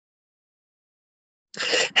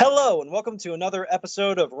Hello, and welcome to another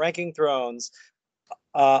episode of Ranking Thrones.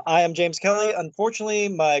 I am James Kelly. Unfortunately,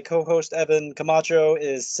 my co host Evan Camacho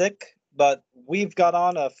is sick, but we've got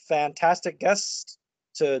on a fantastic guest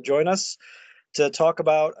to join us to talk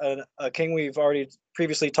about a king we've already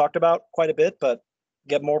previously talked about quite a bit, but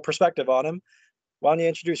get more perspective on him. Why don't you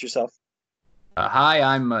introduce yourself? Hi,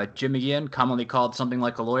 I'm Jim McGeehan, commonly called something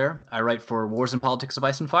like a lawyer. I write for Wars and Politics of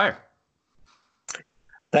Ice and Fire.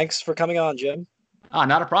 Thanks for coming on, Jim.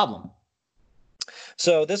 Not a problem.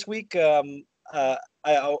 So this week, I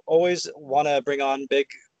always want to bring on big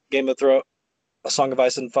Game of Thrones, A Song of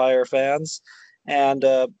Ice and Fire fans, and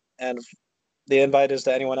and the invite is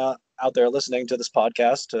to anyone out there listening to this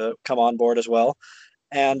podcast to come on board as well.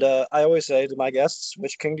 And I always say to my guests,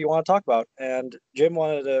 which king do you want to talk about? And Jim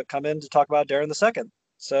wanted to come in to talk about Darren the Second.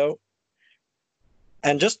 So,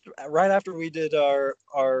 and just right after we did our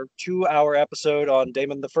 2 hour episode on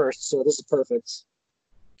Damon the First, so this is perfect.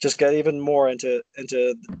 Just get even more into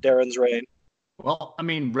Darren's reign. Well, I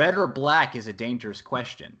mean, red or black is a dangerous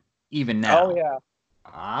question, even Oh now. yeah,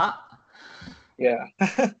 Ah, yeah.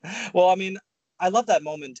 Well, I mean, I love that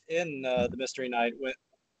moment in the Mystery Night when,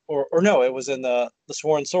 or no, it was in the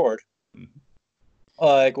Sworn Sword.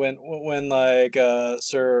 Like when like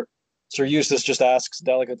Sir Eustace just asks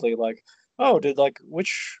delicately, like, "Oh, did like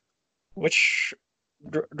which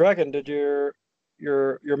dragon did your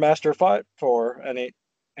master fight for?" And he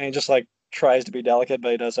just like tries to be delicate,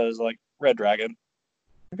 but he does as like red dragon.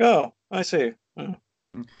 Like, oh, I see. Oh.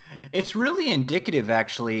 it's really indicative,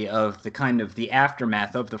 actually, of the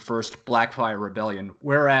aftermath of the first Blackfire Rebellion.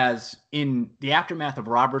 Whereas in the aftermath of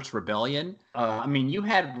Robert's rebellion, I mean, you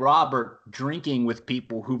had Robert drinking with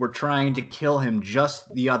people who were trying to kill him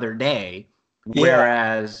just the other day,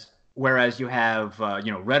 Yeah. whereas you have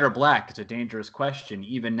red or black. It's a dangerous question.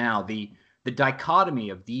 Even now, the dichotomy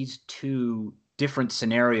of these two different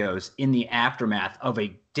scenarios in the aftermath of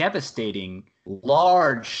a devastating,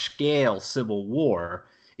 large scale civil war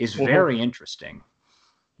is Hmm. very interesting.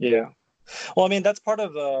 Yeah. Well, I mean, that's part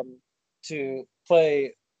of to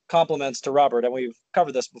play compliments to Robert, and we've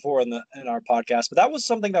covered this before in our podcast. But that was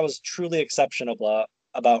something that was truly exceptional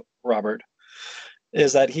about Robert,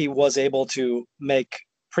 is that he was able to make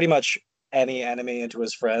pretty much any enemy into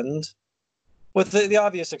his friend, with the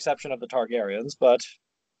obvious exception of the Targaryens. But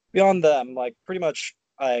beyond them, like pretty much,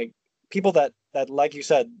 like people that like you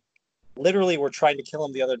said, literally were trying to kill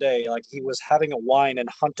him the other day. Like he was having a wine and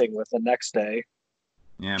hunting with the next day,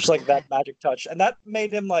 Yeah. just like that magic touch, and that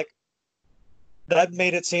made it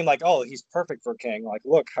seem like, oh, he's perfect for king. Like,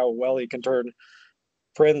 look how well he can turn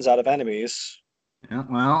friends out of enemies. Yeah,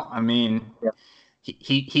 well, I mean, Yeah.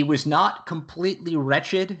 he was not completely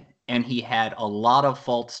wretched, and he had a lot of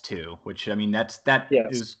faults too, which I mean that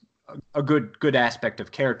Yes. is a good aspect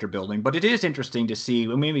of character building. But it is interesting to see.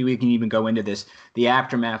 Well, maybe we can even go into this, the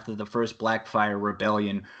aftermath of the first Blackfire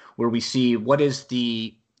Rebellion, where we see what is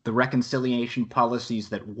the reconciliation policies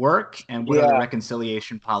that work and what are the Yeah.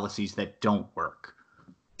 reconciliation policies that don't work.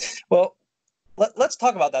 Well, let's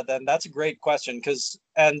talk about that then. That's a great question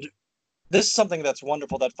and this is something that's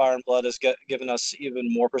wonderful that Fire and Blood has given us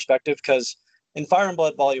even more perspective because in Fire and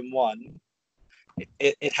Blood Volume One,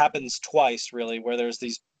 it happens twice really, where there's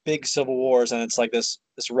these big civil wars and it's like this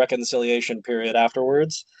reconciliation period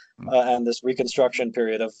afterwards, and this reconstruction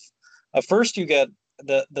period of first you get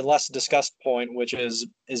the less discussed point, which is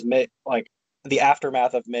like the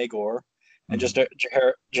aftermath of Maegor and just Mhm.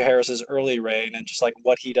 Jaehaerys's early reign and just like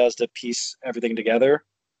what he does to piece everything together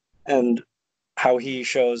and how he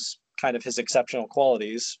shows kind of his exceptional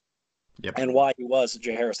qualities Yep. and why he was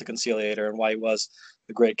Jaehaerys the Conciliator and why he was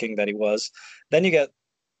the great king that he was. Then you get,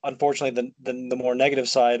 unfortunately, the more negative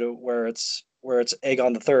side where it's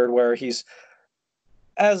Aegon the Third, where he's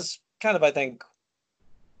as kind of, I think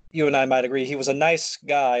you and I might agree, he was a nice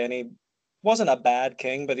guy and he wasn't a bad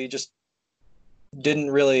king, but he just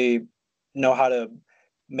didn't really know how to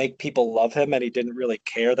make people love him, and he didn't really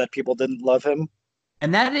care that people didn't love him.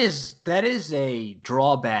 And that is a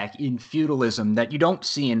drawback in feudalism that you don't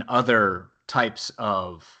see in other types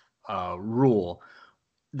of rule.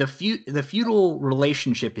 The feudal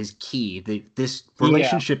relationship is key. This Yeah.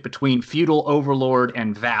 relationship between feudal overlord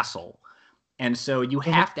and vassal, and so you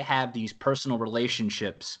Mhm. have to have these personal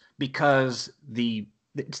relationships because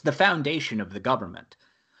it's the foundation of the government.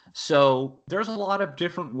 So there's a lot of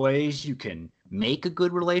different ways you can make a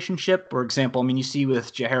good relationship. For example, I mean, you see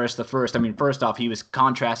with Jaehaerys the First. I mean, first off, he was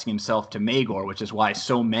contrasting himself to Maegor, which is why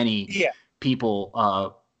so many Yeah. people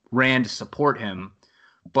ran to support him.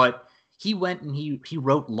 But he went and he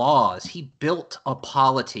wrote laws. He built a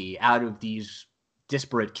polity out of these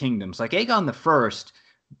disparate kingdoms. Like Aegon the First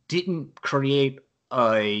didn't create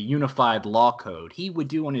a unified law code. He would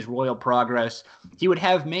do on his royal progress, he would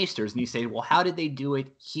have maesters, and he'd say, well, how did they do it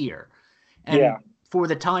here? Yeah. And for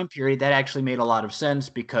the time period, that actually made a lot of sense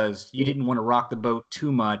because you didn't want to rock the boat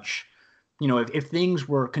too much. You know, if things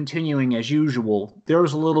were continuing as usual, there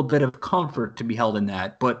was a little bit of comfort to be held in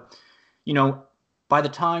that. But, you know, by the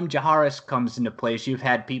time Jaehaerys comes into place, you've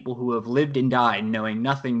had people who have lived and died knowing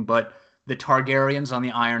nothing but the Targaryens on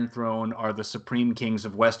the Iron Throne are the supreme kings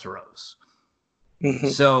of Westeros. Hmm.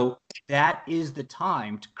 So that is the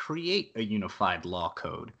time to create a unified law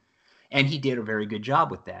code. And he did a very good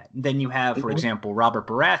job with that. And then you have, for Hmm. example, Robert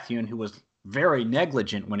Baratheon, who was very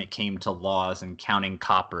negligent when it came to laws and counting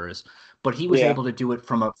coppers, but he was Yeah. able to do it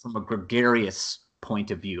from a gregarious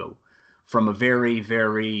point of view, from a very,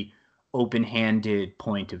 very open-handed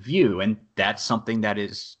point of view. And that's something that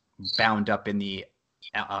is bound up in the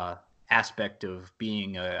uh, aspect of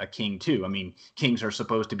being a king too. I mean, kings are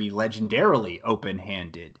supposed to be legendarily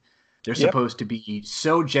open-handed. They're Yep. supposed to be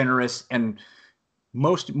so generous, and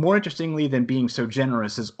more interestingly than being so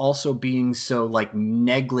generous is also being so like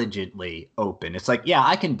negligently open. It's like, yeah,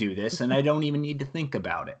 I can do this and I don't even need to think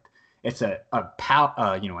about it. It's an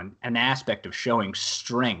aspect of showing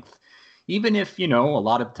strength, even if, you know, a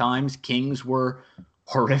lot of times kings were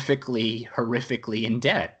horrifically in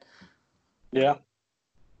debt. Yeah.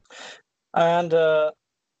 And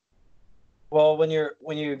well, when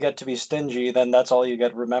you get to be stingy, then that's all you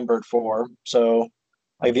get remembered for. So,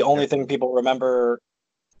 like the only thing people remember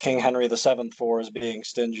King Henry VII for is being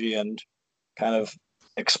stingy and kind of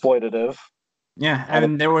exploitative. Yeah, I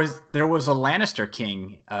mean, and there was a Lannister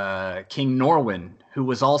king, King Norwin, who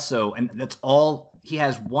was also, and that's all he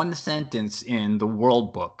has one sentence in the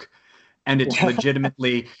World Book, and it's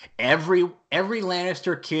legitimately every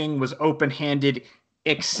Lannister king was open-handed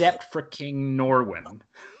except for King Norwin.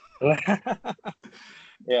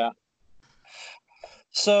 yeah.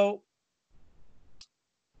 So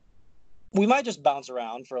we might just bounce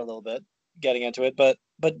around for a little bit, getting into it, but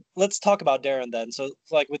let's talk about Darren then. So,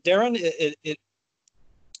 like with Darren,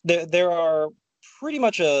 there are pretty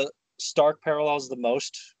much a stark parallels the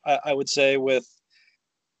most, I would say, with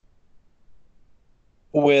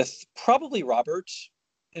probably Robert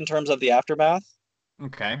in terms of the aftermath.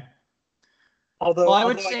 Okay. Well, Although, I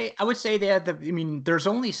would although I, say I would say that I mean, there's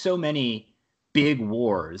only so many big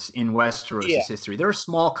wars in yeah, Westeros' history. There are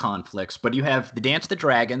small conflicts, but you have the Dance of the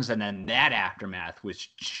Dragons, and then that aftermath was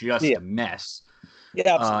just yeah, a mess. yeah,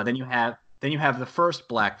 Then absolutely, you have the first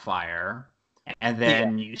Blackfire, and yeah,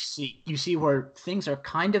 then you see where things are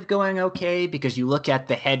kind of going okay because you look at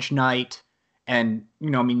the Hedge Knight, and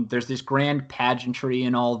I mean, there's this grand pageantry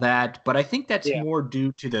and all that, but I think that's yeah, more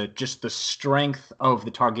due to the strength of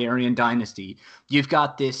the Targaryen dynasty. You've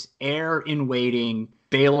got this heir in waiting,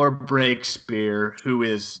 Baelor Breakspear, who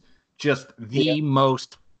is just yeah, the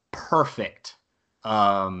most perfect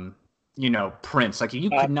prince. Like, you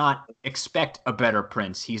uh, could not expect a better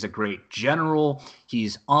prince. He's a great general.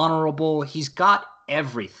 He's honorable. He's got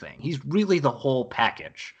everything. He's really the whole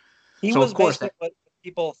package. he So of was course basically that, what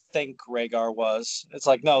people think Rhaegar was. It's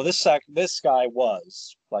like, no, this guy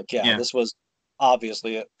was like, yeah, yeah. this was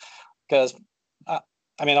obviously it. Because,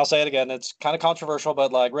 I mean, I'll say it again. It's kind of controversial,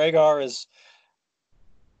 but like Rhaegar is,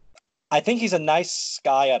 I think he's a nice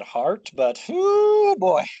guy at heart, but oh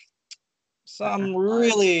boy, some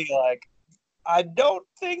really like, I don't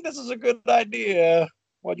think this is a good idea.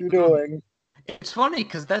 What you're doing? It's funny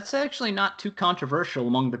because that's actually not too controversial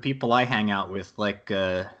among the people I hang out with, like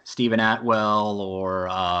Stephen Atwell or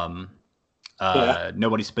Yeah,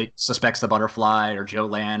 Nobody Suspects the Butterfly or Joe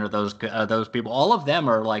Land or those people. All of them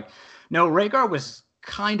are like, no, Rhaegar was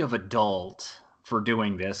kind of adult for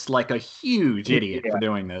doing this, like a huge idiot for yeah.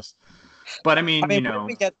 doing this. But I I mean, mean, when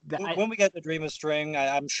we get the Dream of String,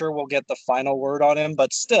 I'm sure we'll get the final word on him.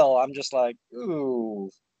 But still, I'm just like, ooh,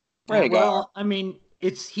 yeah, Rhaegar. well, I mean,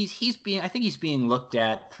 he's being I think he's being looked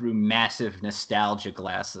at through massive nostalgia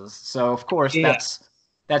glasses. So of course Yeah,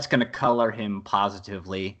 that's going to color him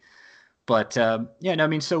positively. But yeah, no, I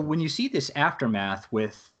mean, so when you see this aftermath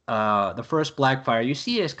with the first Blackfire, you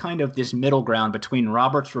see it as kind of this middle ground between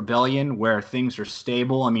Robert's Rebellion, where things are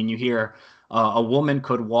stable. I mean, you hear a woman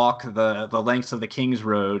could walk the lengths of the King's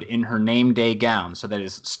Road in her name day gown, so that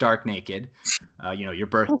is stark naked, your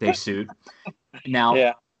birthday suit. Now,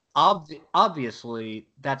 yeah, obviously,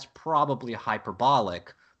 that's probably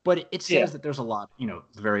hyperbolic, but it yeah. says that there's a lot,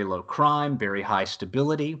 very low crime, very high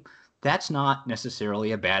stability. That's not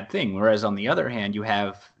necessarily a bad thing. Whereas on the other hand, you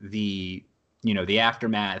have the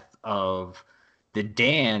aftermath of the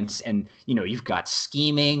dance, and you've got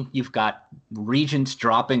scheming, you've got regents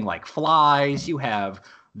dropping like flies, you have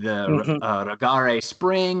the Hmm. Ragare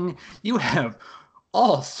Spring, you have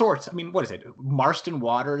all sorts. I mean, what is it? Marston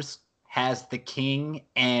Waters has the king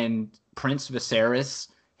and Prince Viserys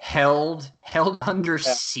held under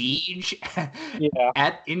Yeah, siege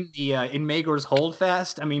yeah, in Maegor's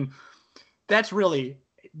Holdfast. I mean, that's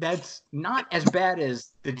not as bad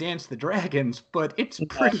as the Dance of the Dragons, but it's no.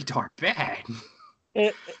 pretty darn bad.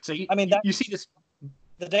 So I mean that you see this.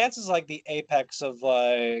 the dance is like the apex of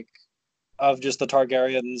just the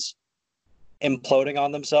Targaryens imploding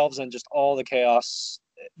on themselves and just all the chaos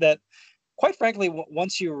that, quite frankly,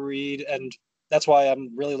 once you read, and that's why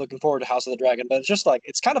I'm really looking forward to House of the Dragon. But it's just like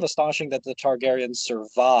it's kind of astonishing that the Targaryens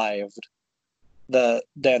survived the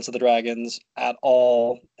Dance of the Dragons at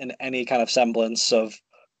all in any kind of semblance of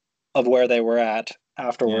where they were at Yeah.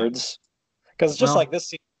 afterwards. Because it's just like Well,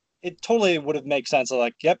 this, it totally would have made sense. Of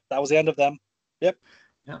like, yep, that was the end of them. Yep.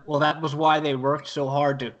 yeah, well, that was why they worked so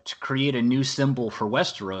hard to create a new symbol for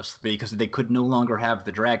Westeros because they could no longer have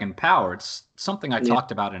the dragon power. It's something I Yeah.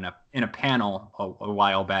 talked about in a panel a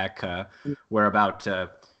while back, where about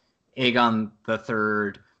Aegon the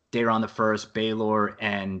Third, Daeron the First, Baelor,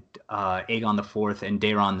 and Aegon the Fourth, and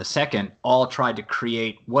Daeron the Second all tried to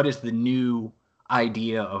create what is the new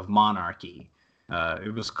idea of monarchy.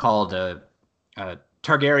 It was called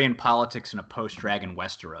Targaryen Politics in a Post-Dragon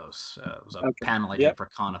Westeros. It was a Okay. panel I did Yep. for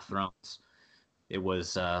Con of Thrones. It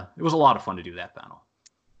was a lot of fun to do that panel.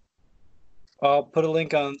 I'll put a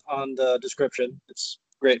link on the description. It's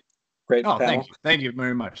great, great Oh, panel. thank you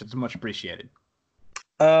very much. It's much appreciated.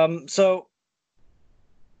 So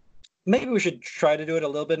maybe we should try to do it a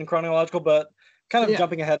little bit in chronological, but kind of Yeah,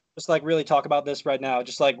 jumping ahead, just like really talk about this right now,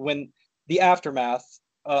 just like when the aftermath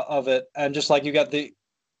of it, and just like you got the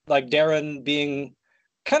like Darren being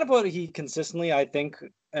kind of what he consistently, I think,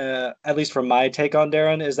 at least from my take on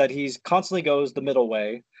Darren, is that he's constantly goes the middle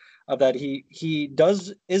way, of that he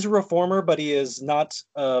does is a reformer, but he is not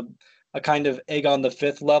a kind of Aegon the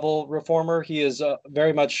Fifth level reformer. He is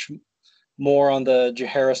very much more on the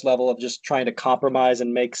Jaehaerys level of just trying to compromise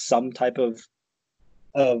and make some type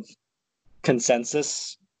of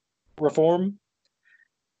consensus reform.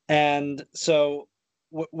 And so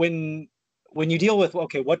when you deal with,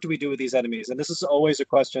 okay, what do we do with these enemies? And this is always a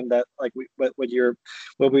question that like what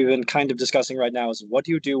we've been kind of discussing right now is what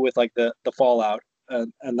do you do with like the fallout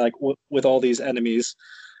and like with all these enemies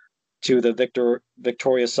to the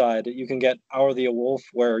victorious side. You can get Hour the Wolf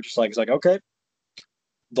where just like it's like okay,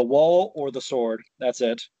 the wall or the sword, that's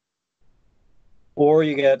it. Or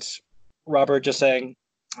you get Robert just saying,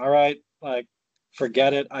 all right, like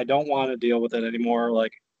forget it, I don't want to deal with it anymore,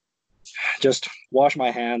 like just wash my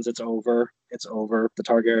hands, it's over, it's over, the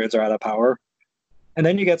Targaryens are out of power. And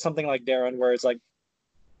then you get something like Darren where it's like,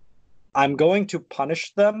 I'm going to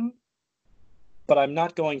punish them, but I'm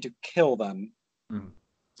not going to kill them. Mm.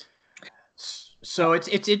 So it's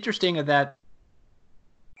interesting that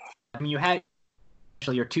I mean you had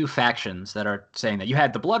actually your two factions that are saying that. You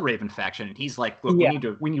had the Bloodraven faction, and he's like, look, Yeah,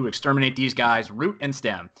 we need to exterminate these guys root and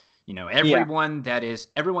stem. You know, yeah, everyone that is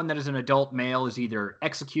an adult male is either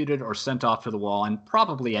executed or sent off to the wall, and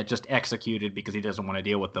probably just executed because he doesn't want to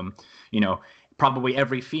deal with them. You know, probably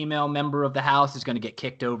every female member of the house is going to get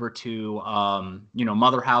kicked over to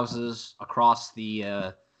mother houses across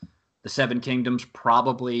the Seven Kingdoms,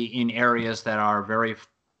 probably in areas that are very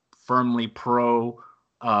firmly pro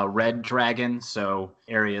Red Dragon. So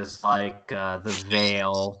areas like the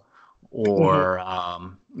Vale, mm-hmm. or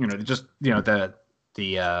just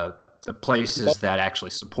the places that actually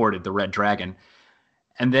supported the Red Dragon.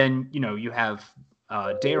 And then you have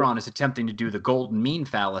Daeron is attempting to do the golden mean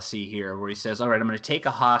fallacy here, where he says, "All right, I'm going to take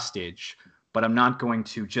a hostage, but I'm not going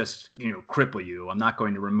to just cripple you. I'm not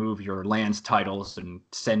going to remove your lands titles and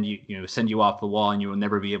send you off the wall, and you will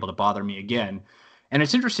never be able to bother me again." And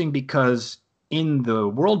it's interesting because in the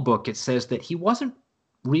World Book it says that he wasn't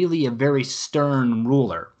really a very stern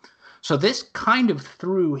ruler. So this kind of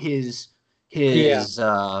threw his Yeah, his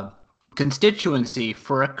constituency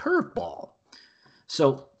for a curveball.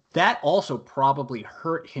 So that also probably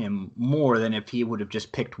hurt him more than if he would have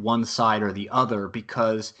just picked one side or the other,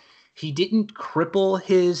 because he didn't cripple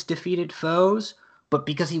his defeated foes, but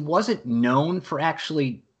because he wasn't known for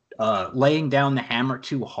actually laying down the hammer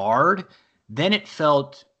too hard, then it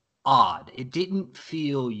felt odd. It didn't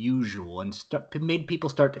feel usual, and it made people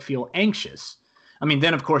start to feel anxious. I mean,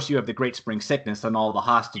 then of course you have the Great Spring Sickness, and all the yeah,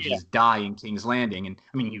 hostages die in King's Landing, and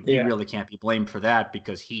I mean, he yeah. really can't be blamed for that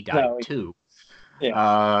because he died No, too. yeah,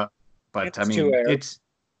 Uh, but I it's too mean,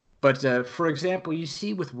 air. for example, you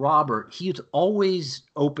see with Robert, he's always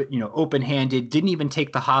open-handed, didn't even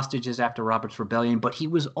take the hostages after Robert's rebellion, but he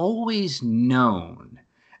was always known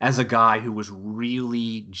as a guy who was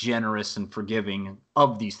really generous and forgiving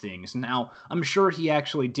of these things. Now, I'm sure he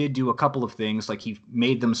actually did do a couple of things, like he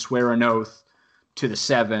made them swear an oath to the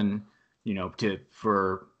Seven,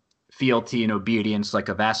 for fealty and obedience, like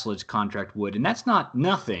a vassalage contract would, and that's not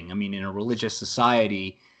nothing. I mean, in a religious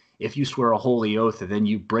society, if you swear a holy oath and then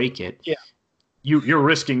you break it, Yeah. you're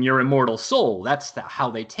risking your immortal soul. That's how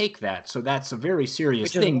they take that. So that's a very serious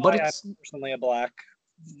Which is thing. why But it's I'm personally a black.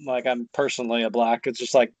 Like I'm personally a black. It's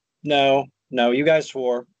just like, no, no, you guys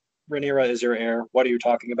swore. Rhaenyra is your heir. What are you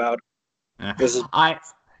talking about? This is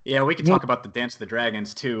yeah, we could talk about the Dance of the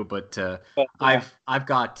Dragons too, but but yeah. I've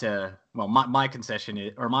got well, my concession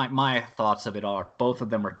is, or my thoughts of it are, both of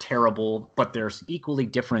them are terrible, but there's equally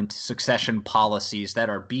different succession policies that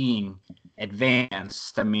are being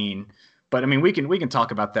advanced. But we can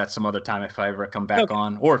talk about that some other time if I ever come back Okay.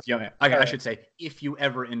 on, or if I Right. should say if you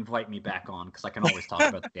ever invite me back on, because I can always talk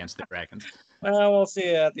about the Dance of the Dragons. Well, we'll see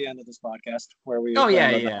you at the end of this podcast where we Oh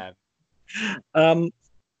yeah, land on yeah. that.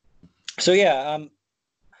 So yeah,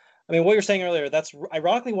 I mean, what you're saying earlier, that's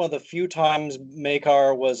ironically one of the few times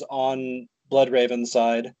Maekar was on Bloodraven's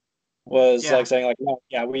side, was Yeah. like saying like, no,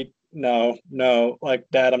 yeah, no, like,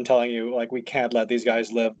 Dad, I'm telling you, like, we can't let these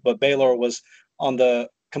guys live. But Baelor was on the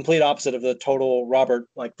complete opposite of the total Robert,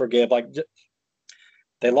 like, forgive, like,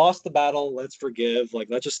 they lost the battle, let's forgive, like,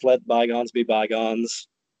 let's just let bygones be bygones.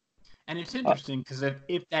 And it's interesting because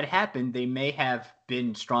if that happened, they may have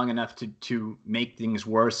been strong enough to make things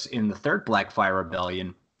worse in the Third Blackfire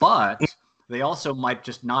Rebellion, but they also might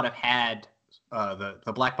just not have had the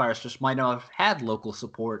Blackfires just might not have had local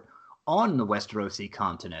support on the Westerosi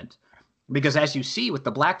continent. Because as you see with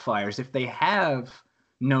the Blackfires, if they have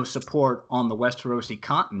no support on the Westerosi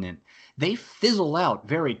continent, they fizzle out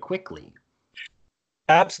very quickly.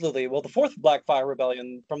 Absolutely. Well, the Fourth Blackfire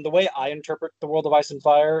Rebellion, from the way I interpret the World of Ice and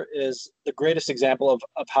Fire, is the greatest example of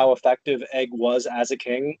how effective Egg was as a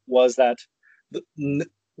king. Was that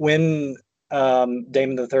when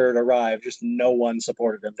Daemon the Third arrived, just no one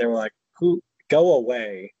supported him. They were like, "Who? Go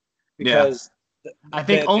away," Yeah. because I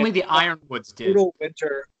think they only the Ironwoods did. brutal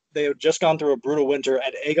winter. They had just gone through a brutal winter,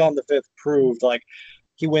 and Aegon the Fifth proved like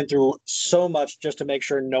he went through so much just to make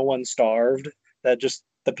sure no one starved. That just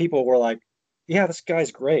the people were like, yeah, this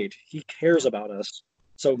guy's great. He cares about us.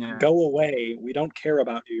 So Yeah. go away. We don't care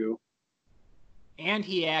about you. And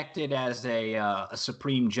he acted as a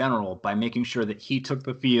supreme general by making sure that he took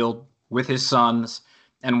the field with his sons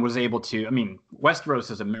and was able to. I mean,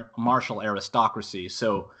 Westeros is a martial aristocracy,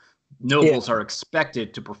 so nobles are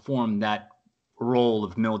expected to perform that role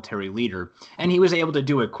of military leader, and he was able to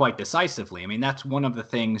do it quite decisively. I mean, that's one of the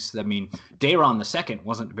things. Daeron II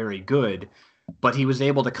wasn't very good, but he was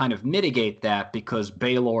able to kind of mitigate that because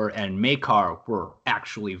Baelor and Maekar were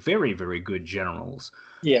actually very, very good generals.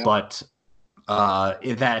 Yeah. But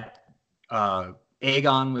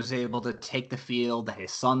Aegon was able to take the field, that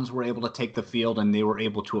his sons were able to take the field, and they were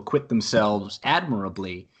able to acquit themselves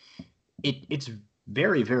admirably. It's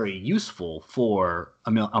very, very useful for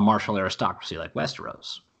a martial aristocracy like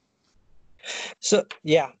Westeros. So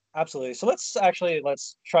yeah, absolutely. So let's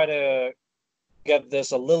try to get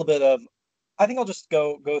this a little bit of. I think I'll just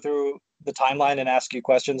go through the timeline and ask you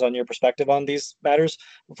questions on your perspective on these matters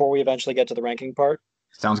before we eventually get to the ranking part.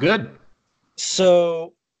 Sounds good.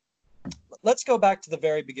 So let's go back to the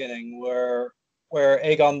very beginning where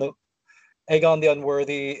Aegon the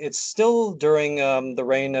Unworthy. It's still during the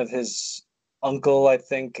reign of his uncle, I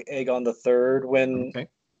think, Aegon the Third, when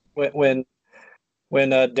Daeron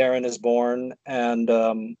is born, and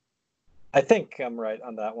I think I'm right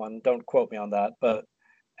on that one. Don't quote me on that, but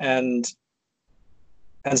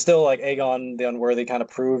and still, like, Aegon the Unworthy kind of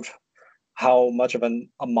proved how much of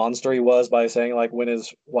a monster he was by saying, like, when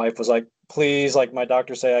his wife was like, please, like, my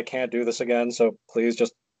doctors say I can't do this again, so please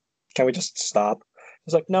can we just stop?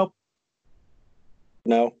 He's like, nope.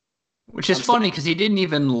 No. Which is funny because he didn't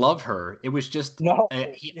even love her. It was just no.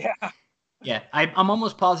 Yeah, I'm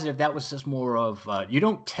almost positive that was just more of you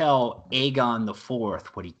don't tell Aegon the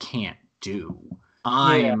Fourth what he can't do.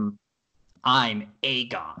 I'm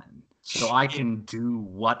Aegon, so I can do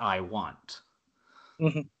what I want.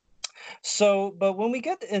 Mm-hmm. So, but when we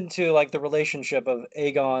get into, like, the relationship of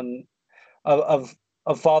Aegon, of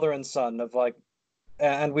father and son, of, like,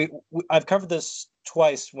 and I've covered this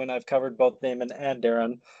twice when I've covered both Daemon and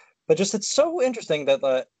Daeron, but just it's so interesting that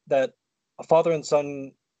that a father and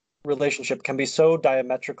son relationship can be so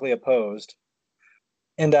diametrically opposed,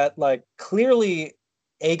 in that, like, clearly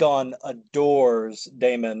Aegon adores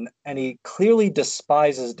Daemon and he clearly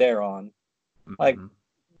despises Daeron. Like,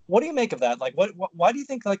 what do you make of that? Like, why do you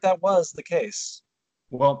think, like, that was the case?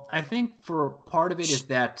 Well, I think for part of it is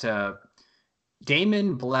that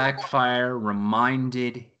Daemon Blackfyre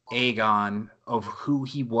reminded Aegon of who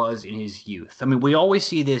he was in his youth. I mean, we always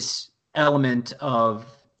see this element of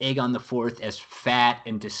Aegon the Fourth as fat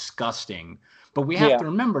and disgusting, but we have Yeah. to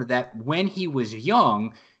remember that when he was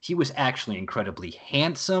young, he was actually incredibly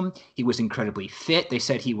handsome. He was incredibly fit. They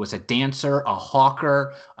said he was a dancer, a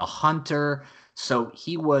hawker, a hunter. So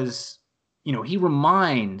he was, he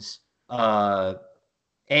reminds Aegon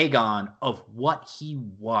of what he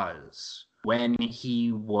was when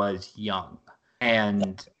he was young.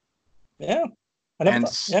 And Yeah. I never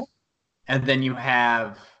thought. and Yeah. and then you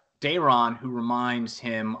have Daeron, who reminds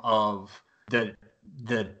him of the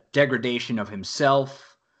degradation of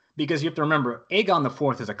himself, because you have to remember Aegon the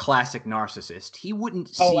Fourth is a classic narcissist. He wouldn't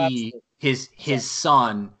Oh, see absolutely. his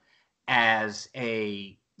son as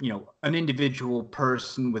an individual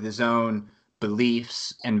person with his own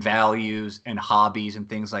beliefs and values and hobbies and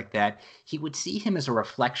things like that. He would see him as a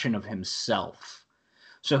reflection of himself.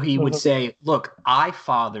 So he would Mhm. say, look, I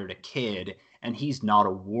fathered a kid and he's not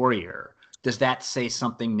a warrior. Does that say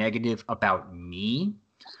something negative about me?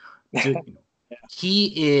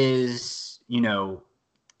 He is,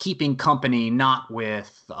 keeping company not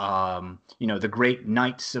with, the great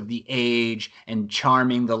knights of the age and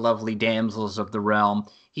charming the lovely damsels of the realm.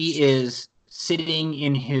 He is sitting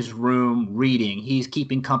in his room reading. He's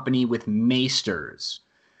keeping company with maesters.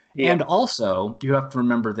 Yeah. And also, you have to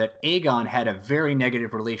remember that Aegon had a very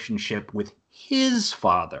negative relationship with his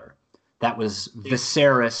father. That was Yeah.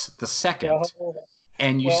 Viserys the Yeah. Second.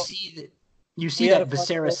 And Well, you we see had a that fun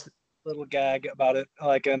little, Viserys. little gag about it,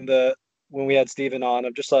 like in the when we had Steven on.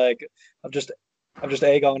 I'm just, I'm just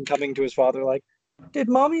Aegon coming to his father, like, did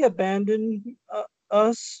mommy abandon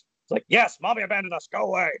us? It's like, yes, mommy abandoned us. Go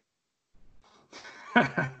away.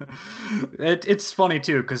 It's funny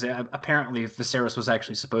too because apparently Viserys was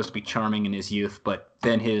actually supposed to be charming in his youth, but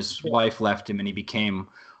then his Yeah. wife left him and he became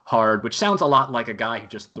hard, which sounds a lot like a guy who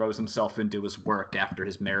just throws himself into his work after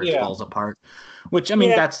his marriage Yeah. falls apart. Which I mean,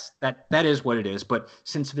 Yeah. that is what it is. But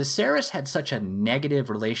since Viserys had such a negative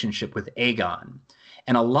relationship with Aegon,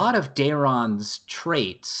 and a lot of Daeron's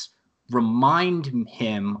traits remind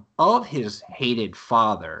him of his hated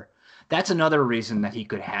father, that's another reason that he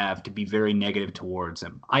could have to be very negative towards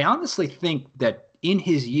him. I honestly think that in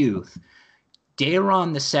his youth,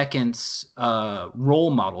 Daeron II's role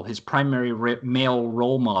model, his primary male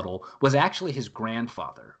role model, was actually his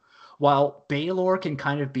grandfather. While Baelor can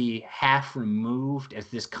kind of be half removed as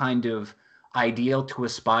this kind of ideal to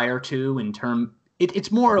aspire to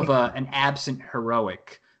it's more of an absent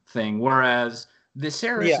heroic thing, whereas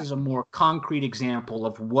Viserys Yeah. is a more concrete example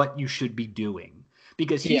of what you should be doing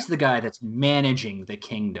because Yeah. he's the guy that's managing the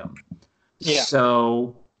kingdom. Yeah.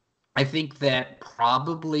 So I think that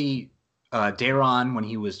probably Daeron, when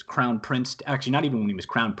he was crown prince, actually not even when he was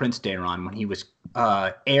crown prince Daeron, when he was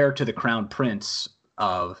heir to the crown prince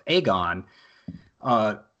of Aegon,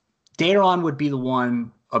 uh, Daeron would be the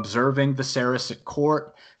one observing Viserys at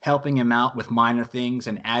court, helping him out with minor things,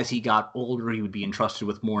 and as he got older, he would be entrusted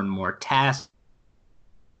with more and more tasks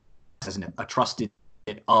as a trusted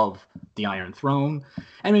of the Iron Throne.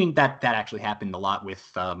 I mean that actually happened a lot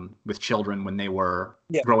with children when they were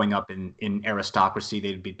Yeah. growing up in aristocracy.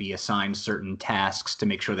 They'd be assigned certain tasks to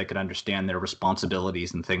make sure they could understand their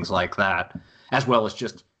responsibilities and things like that, as well as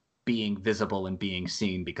just being visible and being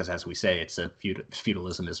seen. Because as we say, it's a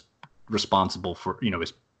feudalism is responsible for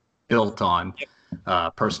is built on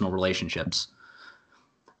personal relationships.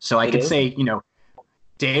 So I It could is. say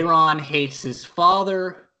Daeron hates his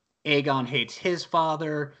father. Aegon hates his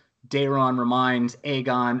father. Daeron reminds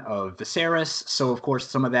Aegon of Viserys. So, of course,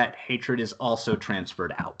 some of that hatred is also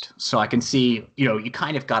transferred out. So I can see, you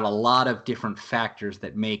kind of got a lot of different factors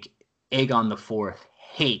that make Aegon the Fourth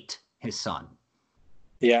hate his son.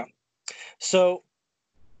 Yeah. So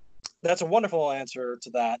that's a wonderful answer to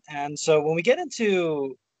that. And so when we get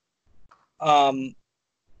into um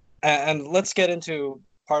and let's get into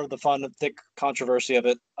part of the fun, thick controversy of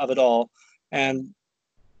it all. And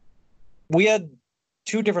we had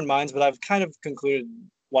two different minds, but I've kind of concluded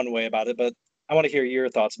one way about it. But I want to hear your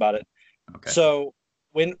thoughts about it. Okay. So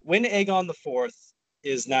when Aegon the Fourth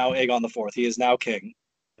is now Aegon the Fourth, he is now king.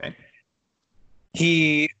 Okay.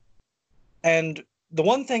 He and the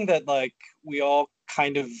one thing that like we all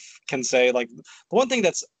kind of can say, like the one thing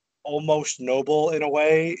that's almost noble in a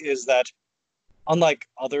way is that unlike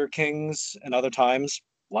other kings and other times,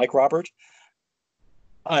 like Robert,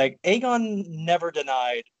 like Aegon never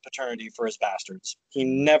denied paternity for his bastards. He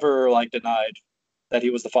never like denied that he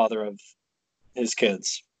was the father of his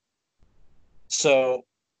kids. So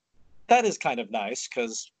that is kind of nice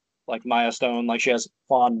because like Maya Stone, like she has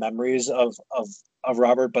fond memories of of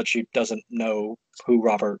Robert, but she doesn't know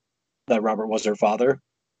that Robert was her father,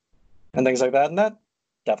 and things like that, and that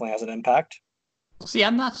definitely has an impact. See,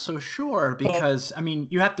 I'm not so sure because I mean,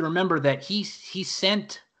 you have to remember that he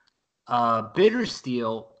sent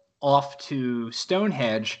Bittersteel off to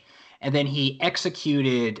Stonehenge, and then he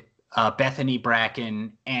executed Bethany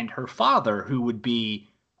Bracken and her father, who would be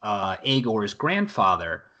Aegor's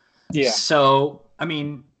grandfather. Yeah. So, I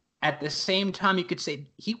mean, at the same time, you could say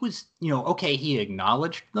he was, okay, he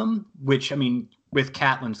acknowledged them, which, I mean, with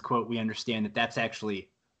Catelyn's quote, we understand that that's actually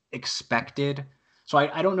expected. So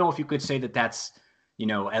I don't know if you could say that that's,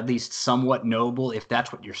 at least somewhat noble if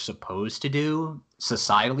that's what you're supposed to do,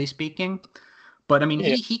 societally speaking. But I mean,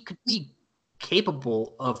 Yeah. he could be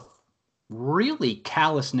capable of really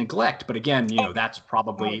callous neglect. But again, that's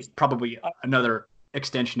probably another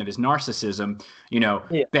extension of his narcissism. Yeah.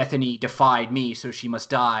 Bethany defied me, so she must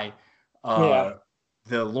die. Yeah.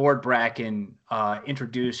 The Lord Bracken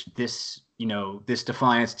introduced this, this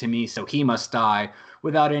defiance to me, so he must die,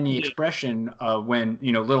 without any expression when,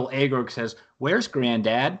 little Aegor says, "Where's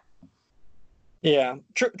Granddad?" Yeah.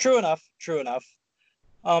 True enough. True enough.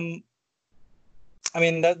 I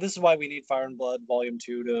mean, this is why we need Fire and Blood Volume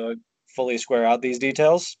 2 to fully square out these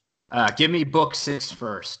details. Give me book 6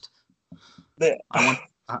 first.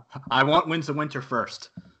 I want Winds of Winter first.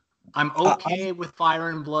 I'm okay with Fire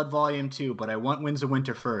and Blood Volume 2, but I want Winds of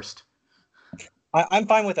Winter first. I'm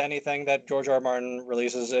fine with anything that George R. R. Martin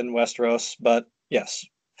releases in Westeros, but yes.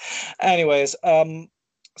 Anyways, but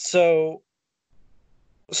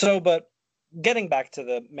getting back to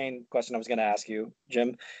the main question I was going to ask you,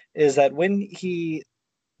 Jim, is that when he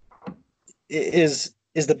is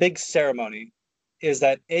the big ceremony, is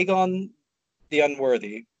that Aegon the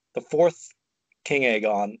Unworthy, the fourth King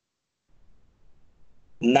Aegon,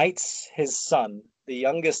 knights his son, the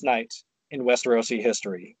youngest knight in Westerosi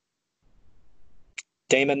history,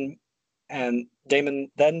 Daemon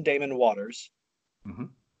Waters,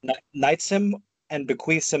 knights him and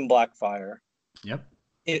bequeaths him Blackfyre. Yep.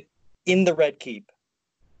 In the Red Keep.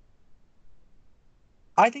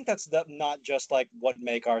 I think that's not just like what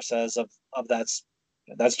Maekar says of that's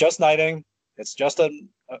just knighting. It's just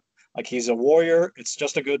like he's a warrior. It's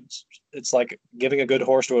just it's like giving a good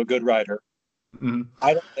horse to a good rider. Mm-hmm.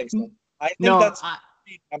 I don't think so. I think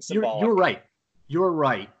that's symbolic. You're right. You're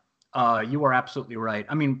right. You are absolutely right.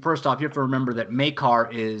 I mean, first off, you have to remember that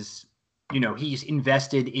Maekar is, he's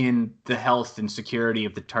invested in the health and security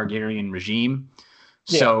of the Targaryen regime.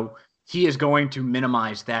 So he is going to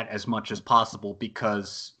minimize that as much as possible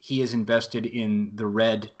because he is invested in the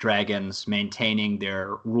Red Dragons maintaining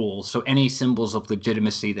their rule. So any symbols of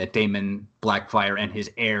legitimacy that Daemon Blackfyre and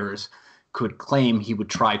his heirs could claim, he would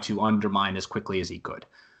try to undermine as quickly as he could.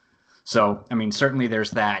 So, I mean, certainly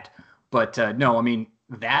there's that. But no, I mean,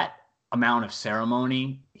 that amount of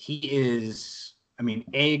ceremony, Aegon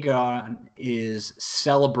is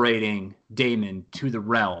celebrating Daemon to the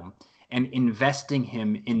realm and investing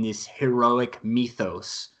him in this heroic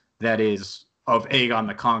mythos that is of Aegon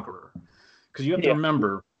the Conqueror. Because you have to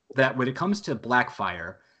remember that when it comes to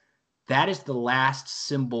Blackfyre, that is the last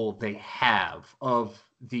symbol they have of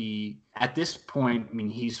at this point, I mean,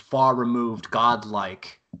 he's far removed,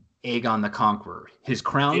 godlike Aegon the Conqueror. His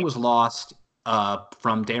crown was lost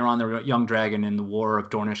from Daeron the Young Dragon in the War of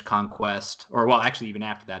Dornish Conquest, or well, actually even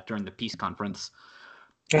after that, during the Peace Conference.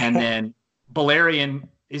 And then Balerion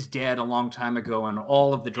is dead a long time ago, and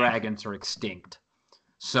all of the dragons are extinct.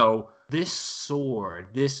 So this sword,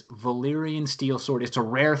 this Valyrian steel sword, it's a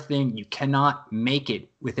rare thing. You cannot make it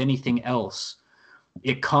with anything else.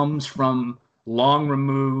 It comes from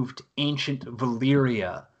long-removed ancient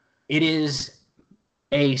Valyria. It is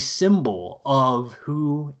a symbol of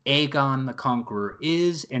who Aegon the Conqueror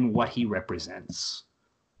is and what he represents.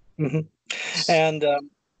 Mm-hmm. And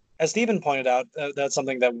as Stephen pointed out, that's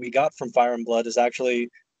something that we got from Fire and Blood is actually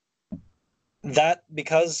that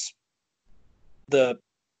because the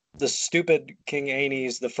stupid King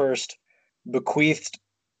Aenys the First bequeathed,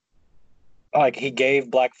 like he gave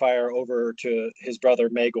Blackfyre over to his brother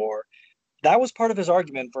Maegor. That was part of his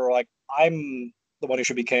argument for like, I'm the one who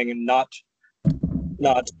should be king and not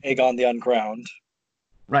Aegon the Uncrowned.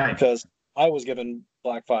 Right. Because I was given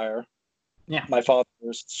Blackfyre. Yeah. My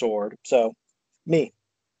father's sword. So me.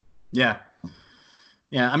 Yeah.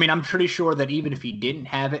 Yeah, I mean, I'm pretty sure that even if he didn't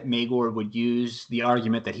have it, Maegor would use the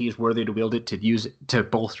argument that he's worthy to wield it to use it to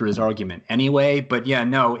bolster his argument anyway. But yeah,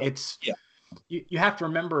 no, it's you have to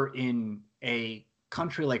remember in a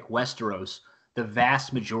country like Westeros, the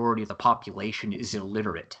vast majority of the population is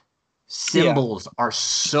illiterate. Symbols are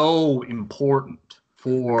so important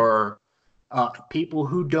for people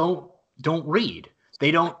who don't read.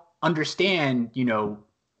 They don't understand,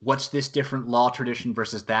 what's this different law tradition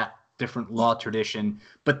versus that different law tradition,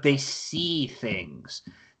 but they see things.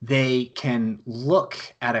 They can look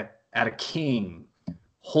at a king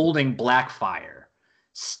holding Blackfire,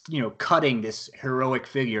 cutting this heroic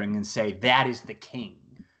figure and say, that is the king.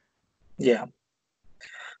 Yeah.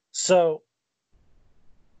 So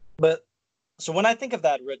when I think of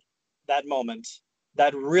that moment,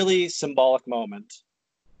 that really symbolic moment,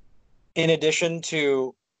 in addition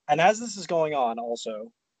to, and as this is going on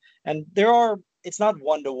also, and it's not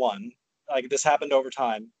 1-to-1, like this happened over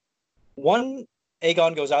time.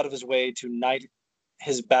 Aegon goes out of his way to knight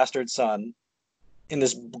his bastard son in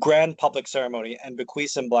this grand public ceremony and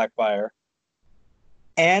bequeaths him Blackfire.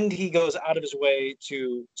 And he goes out of his way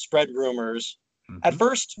to spread rumors, at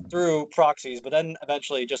first through proxies, but then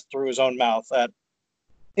eventually just through his own mouth, that,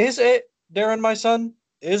 is it Daeron my son?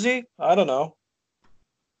 Is he? I don't know.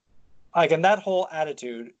 Like, and that whole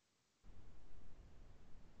attitude,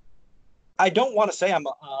 I don't want to say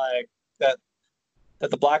that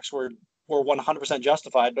the blacks were 100%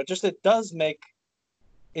 justified, but just it does make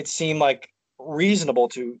it seem like reasonable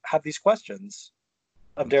to have these questions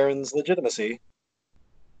of Daeron's legitimacy.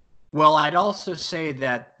 Well, I'd also say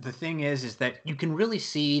that the thing is that you can really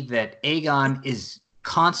see that Aegon is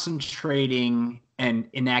concentrating and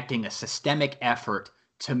enacting a systemic effort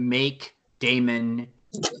to make Daemon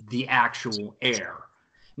the actual heir.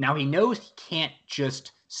 Now, he knows he can't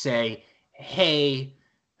just say, hey,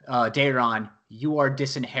 Daeron, you are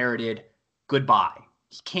disinherited, goodbye.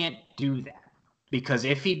 He can't do that. Because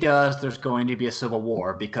if he does, there's going to be a civil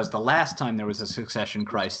war. Because the last time there was a succession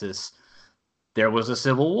crisis, there was a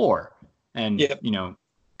civil war. And,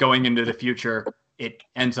 going into the future, it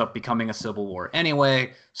ends up becoming a civil war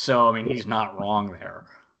anyway. So, I mean, he's not wrong there.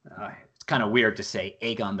 It's kind of weird to say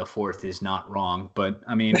Aegon IV is not wrong, but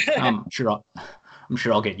I mean, I'm sure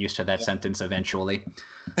I'll get used to that sentence eventually.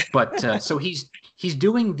 But so he's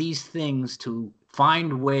doing these things to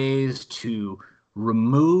find ways to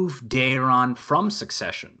remove Daeron from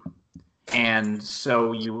succession. And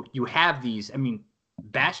so you have these, I mean,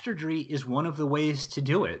 bastardry is one of the ways to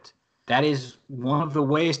do it. That is one of the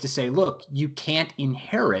ways to say, look, you can't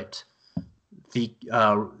inherit the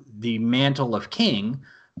mantle of king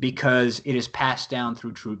because it is passed down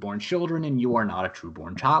through true-born children, and you are not a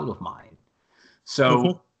true-born child of mine.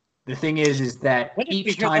 So the thing is that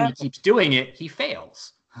each time he keeps doing it, he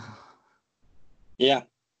fails. Yeah.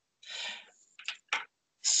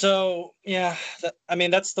 So yeah, I mean,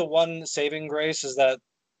 that's the one saving grace is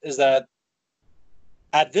that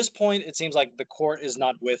at this point it seems like the court is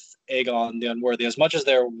not with Aegon the Unworthy, as much as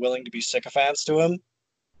they're willing to be sycophants to him.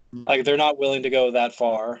 Like, they're not willing to go that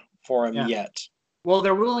far for him yet. Well,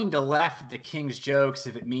 they're willing to laugh at the king's jokes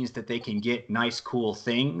if it means that they can get nice, cool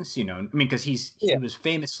things, I mean, because he was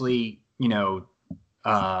famously,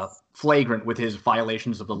 flagrant with his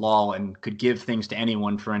violations of the law and could give things to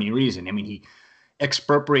anyone for any reason. I mean, he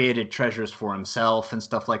expropriated treasures for himself and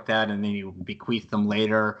stuff like that, and then he bequeathed them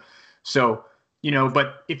later. So,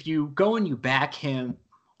 but if you go and you back him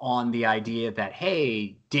on the idea that,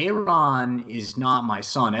 hey, Daeron is not my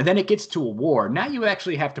son, and then it gets to a war, now you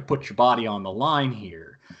actually have to put your body on the line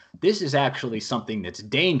here. This is actually something that's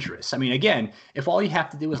dangerous. I mean, again, if all you have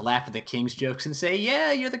to do is laugh at the king's jokes and say,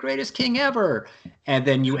 yeah, you're the greatest king ever, and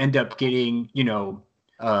then you end up getting,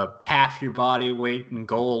 half your body weight in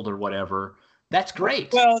gold or whatever, that's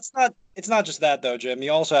great. Well, it's not just that, though, Jim.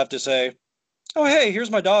 You also have to say, oh, hey, here's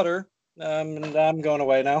my daughter. I'm going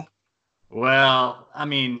away now. Well, I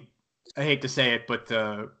mean, I hate to say it, but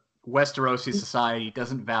Westerosi society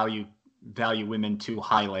doesn't value women too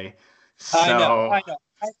highly. So I know.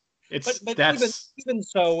 But even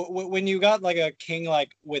so, when you got like a king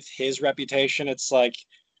like with his reputation, it's like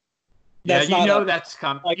that's coming. Like, that's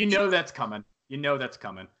coming. That's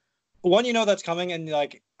coming. One, that's coming, and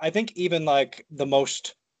like I think even like the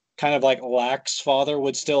most kind of like lax father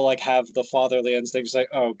would still like have the fatherly instincts, like,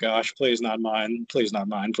 oh gosh, please not mine, please not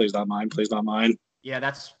mine, please not mine, please not mine. Yeah,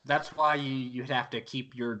 that's why you'd have to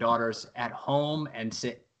keep your daughters at home and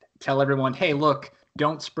tell everyone, hey, look,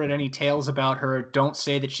 don't spread any tales about her. Don't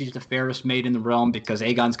say that she's the fairest maid in the realm because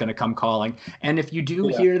Aegon's going to come calling. And if you do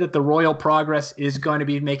hear that the Royal Progress is going to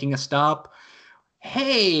be making a stop,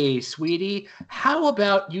 hey, sweetie, how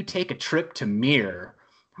about you take a trip to Myr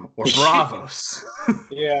or Bravos?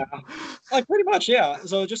 Yeah, like pretty much, yeah.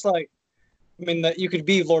 So just like, I mean, that you could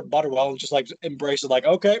be Lord Butterwell and just like embrace it, like,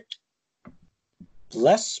 okay,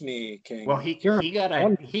 bless me, King. Well, he got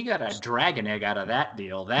a dragon egg out of that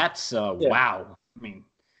deal. That's wow. I mean,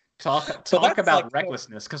 talk about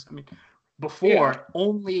recklessness, because I mean, before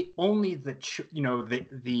only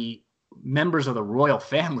the members of the royal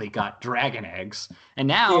family got dragon eggs, and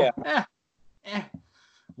now, Yeah.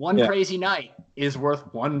 one Yeah. crazy night is worth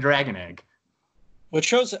one dragon egg. Which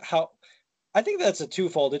shows how, I think that's a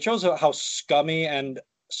twofold. It shows how scummy and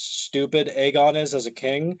stupid Aegon is as a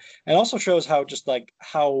king, and also shows how just like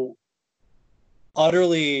how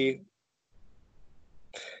utterly,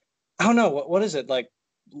 I don't know, what is it, like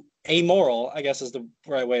amoral, I guess is the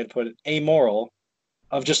right way to put it. Amoral,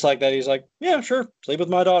 of just like that. He's like, yeah, sure, sleep with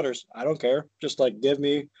my daughters. I don't care. Just like give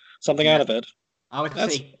me something out Yeah, of it. I would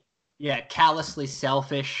That's say, yeah, callously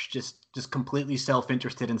selfish, just completely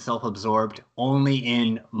self-interested and self-absorbed, only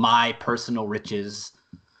in my personal riches.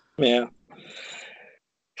 yeah.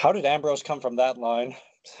 How did Ambrose come from that line?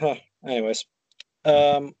 Anyways,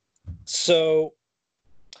 um, so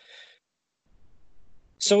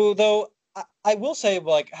though I will say,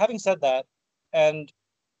 like, having said that, and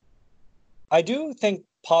I do think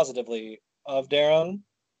positively of Darren,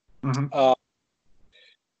 Mm-hmm.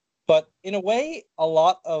 but in a way, a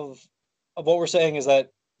lot of what we're saying is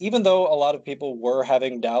that even though a lot of people were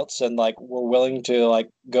having doubts and like were willing to like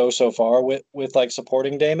go so far with like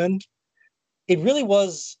supporting Damon, it really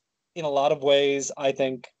was in a lot of ways, I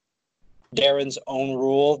think, Darren's own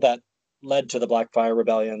rule that led to the Blackfire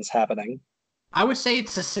rebellions happening. I would say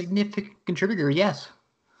it's a significant contributor, yes.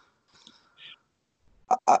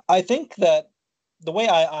 I think that the way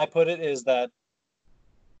I put it is that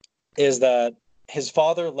his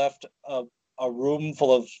father left a room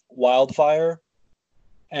full of wildfire,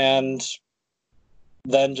 and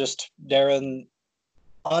then just Darren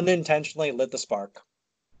unintentionally lit the spark.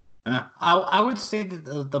 I would say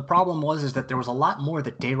that the problem was is that there was a lot more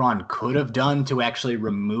that Daeron could have done to actually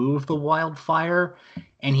remove the wildfire,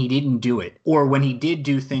 and he didn't do it. Or when he did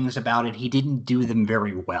do things about it, he didn't do them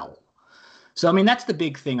very well. So I mean that's the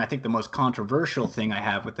big thing. I think the most controversial thing I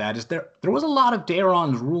have with that is there was a lot of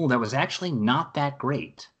Daeron's rule that was actually not that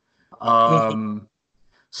great. Um,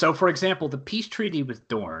 so for example, the peace treaty with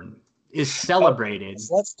Dorne is celebrated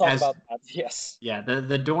Let's talk as about that. Yes. yeah,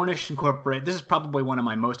 the Dornish Incorporated. This is probably one of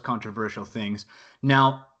my most controversial things.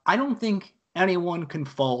 Now, I don't think anyone can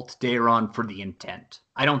fault Daeron for the intent.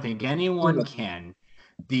 I don't think anyone can.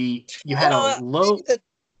 You had a low,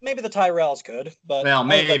 Maybe the Tyrells could, but well, I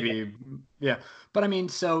like maybe, yeah, but I mean,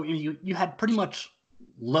 so you had pretty much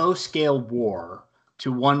low scale war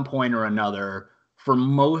to one point or another for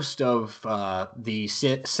most of the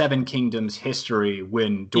Seven Kingdoms history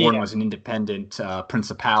when Dorne yeah, was an independent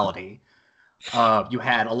principality. You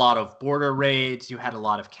had a lot of border raids, you had a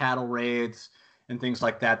lot of cattle raids, and things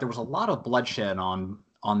like that. There was a lot of bloodshed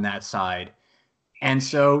on that side, and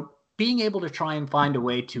so being able to try and find a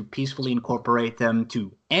way to peacefully incorporate them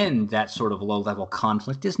to end that sort of low-level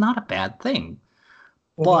conflict is not a bad thing.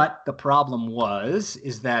 mhm. But the problem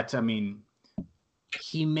is that I mean,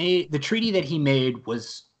 he made the treaty that he made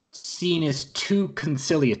was seen as too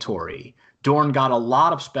conciliatory. Dorne got a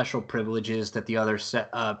lot of special privileges that the other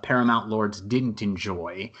Paramount Lords didn't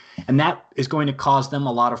enjoy, and that is going to cause them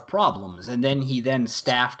a lot of problems. And then he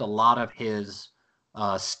staffed a lot of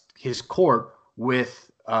his court with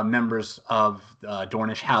members of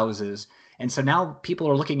Dornish houses. And so now people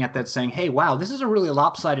are looking at that saying, hey, wow, this is a really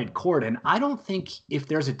lopsided court. And I don't think if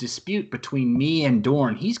there's a dispute between me and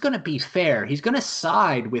Dorne, he's going to be fair. He's going to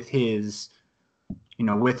side with his,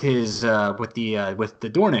 with the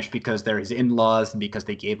Dornish because they're his in-laws and because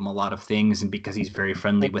they gave him a lot of things and because he's very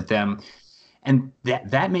friendly with them. And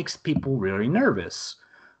that makes people really nervous.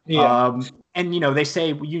 Yeah. And they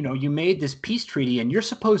say, you made this peace treaty and you're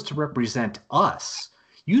supposed to represent us.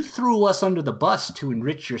 You threw us under the bus to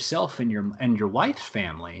enrich yourself and your wife's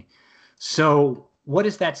family. So what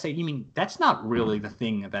does that say? You mean that's not really the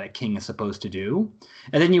thing that a king is supposed to do?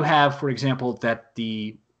 And then you have, for example, that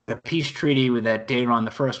the peace treaty that Daeron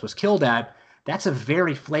the First was killed at. That's a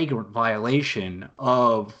very flagrant violation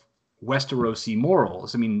of Westerosi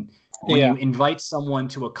morals. I mean, when Yeah. you invite someone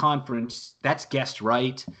to a conference, that's guest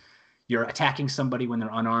right. You're attacking somebody when they're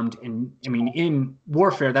unarmed. And I mean, in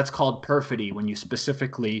warfare, that's called perfidy, when you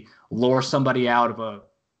specifically lure somebody out of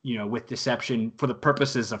with deception for the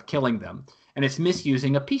purposes of killing them. And it's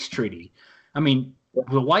misusing a peace treaty. I mean,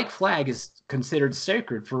 the white flag is considered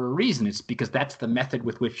sacred for a reason. It's because that's the method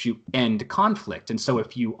with which you end conflict. And so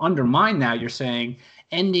if you undermine that, you're saying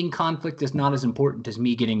ending conflict is not as important as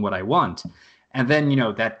me getting what I want. And then,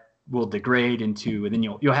 that will degrade into, and then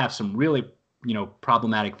you'll have some really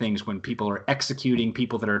problematic things when people are executing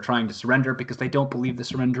people that are trying to surrender because they don't believe the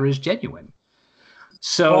surrender is genuine.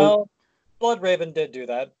 So, Well, Bloodraven did do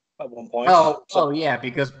that at one point. yeah,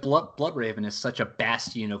 because Bloodraven is such a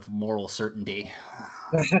bastion of moral certainty.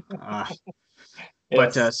 Uh,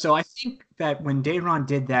 But Yes. so I think that when Daeron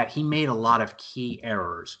did that, he made a lot of key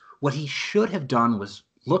errors. What he should have done was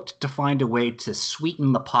looked to find a way to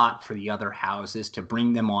sweeten the pot for the other houses to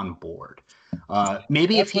bring them on board.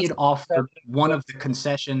 Maybe if That's he what's had offered one of the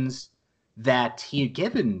concessions that he had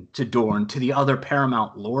given to Dorne to the other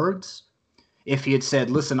Paramount lords, if he had said,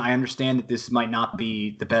 listen, I understand that this might not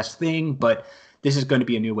be the best thing, but this is going to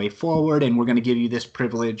be a new way forward, and we're going to give you this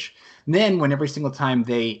privilege. And then when every single time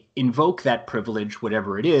they invoke that privilege,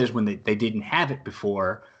 whatever it is, when they didn't have it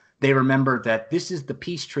before, they remember that this is the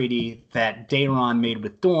peace treaty that Daeron made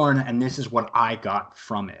with Dorne, and this is what I got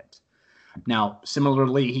from it. Now,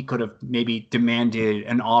 similarly, he could have maybe demanded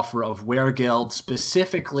an offer of Wergeld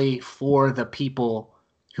specifically for the people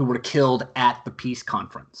who were killed at the peace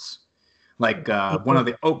conference. Like one of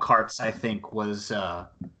the Oakhearts, I think, was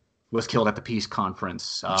killed at the peace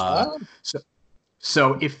conference. Oh,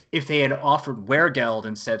 So if they had offered Wergeld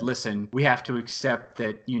and said, listen, we have to accept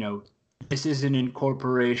that, this is an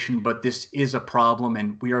incorporation, but this is a problem,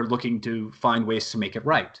 and we are looking to find ways to make it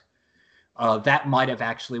right. That might have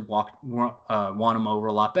actually won him over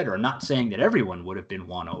a lot better. I'm not saying that everyone would have been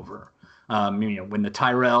won over. When the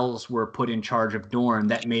Tyrells were put in charge of Dorne,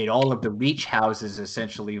 that made all of the Reach houses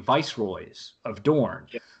essentially viceroys of Dorne.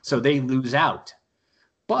 yeah. So they lose out.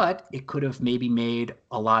 But it could have maybe made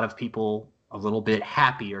a lot of people a little bit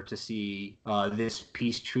happier to see this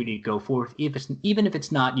peace treaty go forth, even if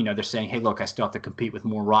it's not, they're saying, hey, look, I still have to compete with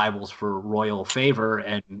more rivals for royal favor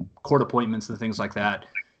and court appointments and things like that.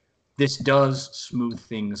 This does smooth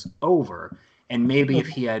things over. And maybe if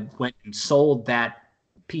he had went and sold that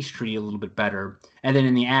peace treaty a little bit better, and then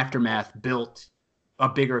in the aftermath built a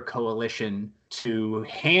bigger coalition to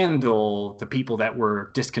handle the people that were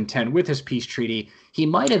discontent with his peace treaty, he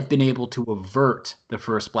might have been able to avert the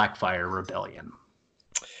first Blackfire Rebellion.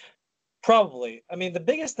 Probably. I mean, the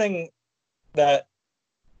biggest thing that,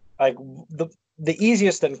 like, the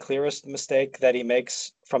easiest and clearest mistake that he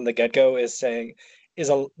makes from the get-go is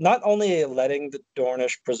not only letting the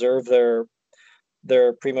Dornish preserve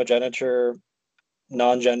their primogeniture,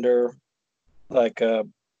 non-gender, like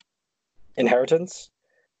inheritance.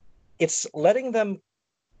 It's letting them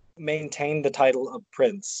maintain the title of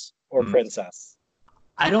prince or princess.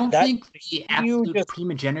 I don't think the absolute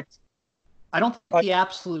primogeniture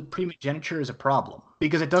is a problem,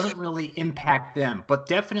 because it doesn't really impact them, but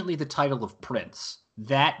definitely the title of prince.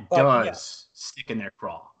 That does stick in their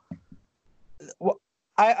craw. Well,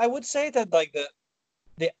 I would say that like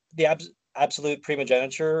the absolute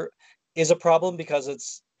primogeniture is a problem because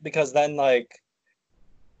then like,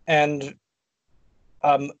 and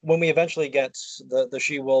when we eventually get the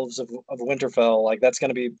she-wolves of Winterfell, like that's going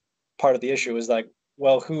to be part of the issue, is like,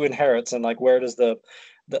 well, who inherits, and like where does the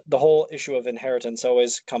whole issue of inheritance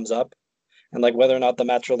always comes up, and like whether or not the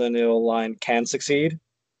matrilineal line can succeed.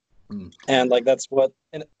 And like that's what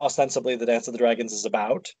ostensibly the Dance of the Dragons is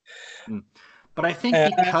about. But I think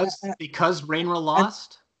because Rhaenyra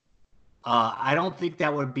lost, I don't think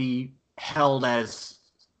that would be held as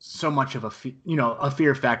so much of a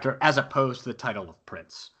fear factor as opposed to the title of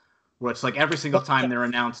prince, where it's like every single time they're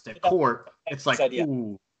announced at court, it's like,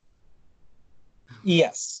 ooh.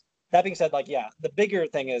 Yes. That being said, like, yeah, the bigger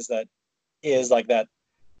thing is that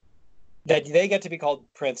they get to be called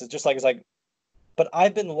prince. It's just like, it's like, but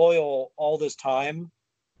I've been loyal all this time.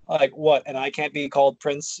 Like, what? And I can't be called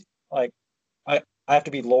prince? Like, I have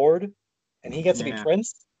to be lord, and he gets to be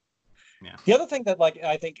prince? Yeah. The other thing that, like,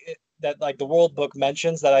 I think that, like, the World Book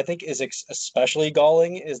mentions that I think is especially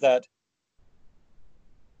galling is that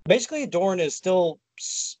basically Dorne is still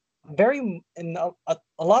very, in a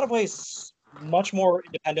lot of ways, much more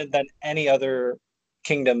independent than any other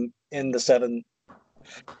kingdom in the seven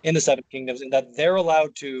kingdoms, in that they're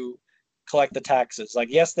allowed to collect the taxes. Like,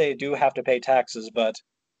 yes, they do have to pay taxes, but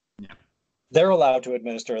they're allowed to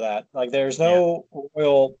administer that. Like, there's no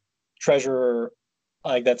royal treasurer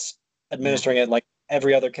like that's administering it like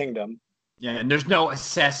every other kingdom. Yeah, and there's no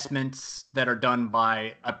assessments that are done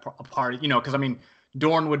by a party, because I mean,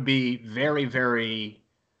 Dorne would be very, very,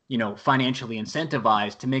 financially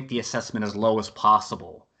incentivized to make the assessment as low as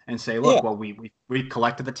possible and say, look, well, we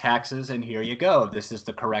collected the taxes and here you go. This is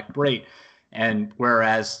the correct rate. And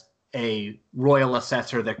whereas a royal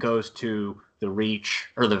assessor that goes to the Reach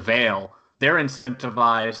or the Vale, they're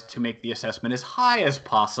incentivized to make the assessment as high as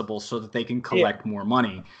possible so that they can collect more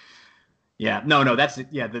money. Yeah, no, that's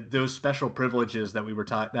those special privileges that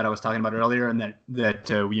I was talking about earlier, and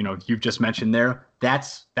that you've just mentioned there.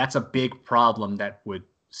 That's a big problem that would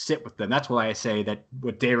sit with them. That's why I say that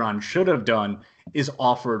what Daeron should have done is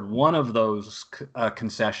offered one of those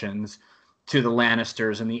concessions to the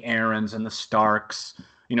Lannisters and the Aarons and the Starks.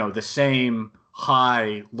 The same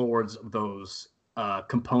high lords of those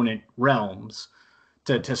component realms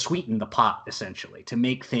to sweeten the pot, essentially, to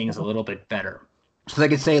make things a little bit better. So they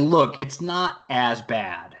could say, look, it's not as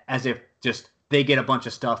bad as if just they get a bunch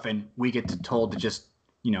of stuff and we get told to just,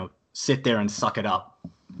 sit there and suck it up.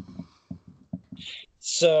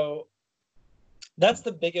 So that's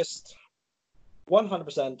the biggest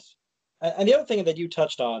 100%. And the other thing that you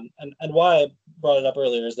touched on, and why I brought it up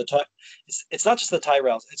earlier, is it's not just the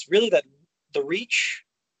Tyrells. It's really that the Reach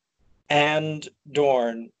and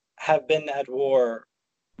Dorne have been at war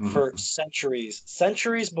for centuries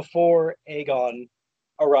before Aegon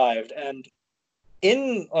arrived. And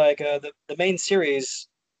in the main series,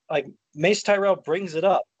 like Mace Tyrell brings it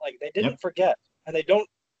up. Like they didn't forget, and they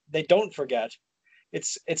don't forget.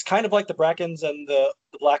 It's kind of like the Brackens and the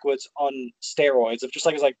Blackwoods on steroids. Of just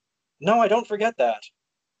like, it's like, no, I don't forget that.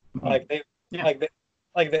 Like they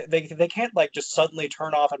can't like just suddenly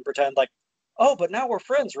turn off and pretend like, oh, but now we're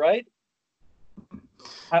friends, right?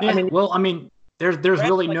 I mean, there's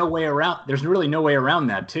really no way around. There's really no way around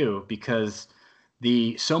that too, because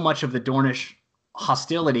so much of the Dornish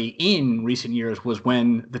hostility in recent years was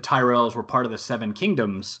when the Tyrells were part of the Seven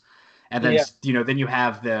Kingdoms, and then then you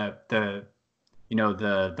have the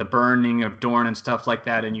burning of Dorne and stuff like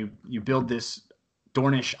that, and you build this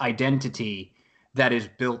Dornish identity that is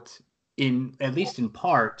built in, at least in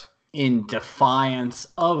part, in defiance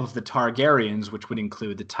of the Targaryens, which would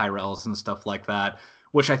include the Tyrells and stuff like that,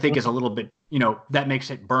 which I think is a little bit, that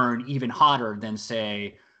makes it burn even hotter than,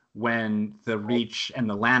 say, when the Reach and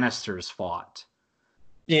the Lannisters fought.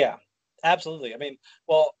 Yeah, absolutely. I mean,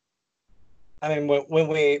 when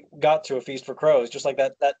we got to A Feast for Crows, just like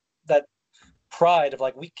that pride of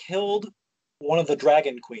like, we killed one of the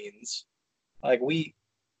Dragon Queens. Like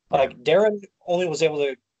Daeron only was able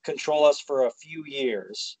to control us for a few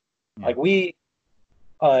years. Yeah. We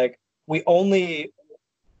only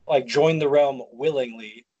joined the realm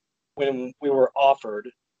willingly when we were offered,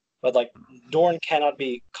 but Dorne cannot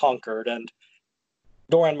be conquered. And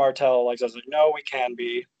Doran Martell says, no, we can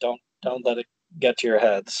be. Don't let it get to your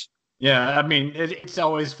heads. Yeah, I mean, it's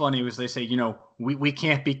always funny as they say, we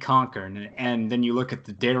can't be conquered, and then you look at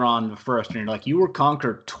the Daeron the First, and you're like, you were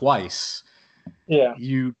conquered twice. Yeah.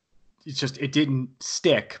 It didn't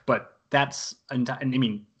stick, but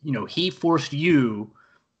he forced you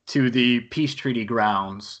to the peace treaty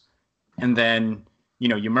grounds, and then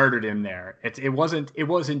you murdered him there. It wasn't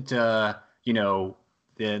the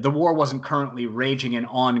war wasn't currently raging and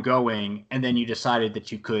ongoing, and then you decided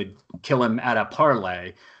that you could kill him at a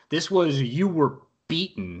parlay. This was, you were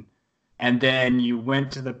beaten, and then you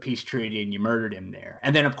went to the peace treaty and you murdered him there.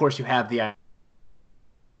 And then, of course, you have the... Are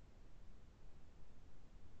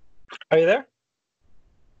you there?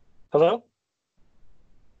 Hello?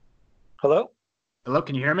 Hello? Hello,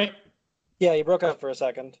 can you hear me? Yeah, you broke up for a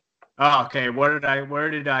second. Oh, okay. Where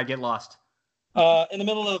did I get lost? In the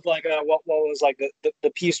middle of what was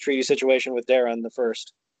the peace treaty situation with Daeron the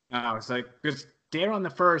First. Oh, it's because Daeron the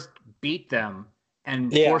First beat them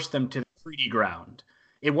and forced them to the treaty ground.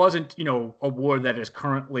 It wasn't, a war that is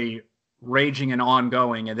currently raging and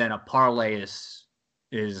ongoing, and then a parlay is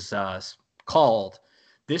called.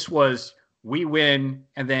 This was, we win,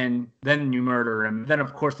 and then you murder him. Then,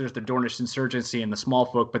 of course, there's the Dornish insurgency and the small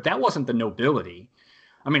folk, but that wasn't the nobility.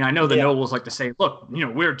 I mean, I know the nobles like to say, look,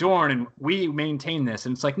 we're Dorne and we maintain this.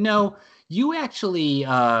 And it's like, no, you actually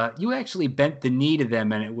bent the knee to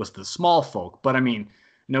them, and it was the small folk. But I mean,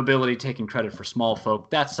 nobility taking credit for small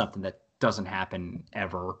folk, that's something that doesn't happen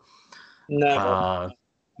ever. Never.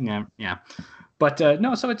 Yeah. But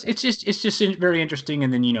no, so it's just very interesting.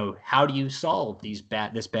 And then, how do you solve this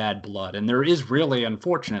bad blood? And there is really,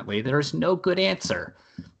 unfortunately, there is no good answer,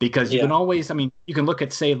 because you can always, you can look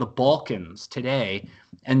at, say, the Balkans today,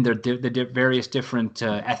 and the various different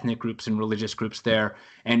ethnic groups and religious groups there,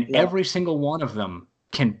 and every single one of them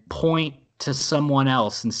can point to someone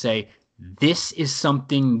else and say, this is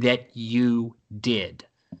something that you did.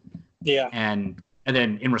 Yeah. And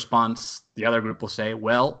then in response, the other group will say,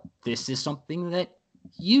 well, this is something that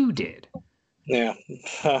you did. Yeah.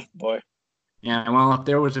 Boy. Yeah. Well,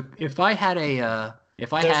 if I had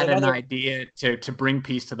an idea to bring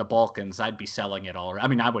peace to the Balkans, I'd be selling it already. I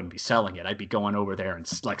mean, I wouldn't be selling it. I'd be going over there and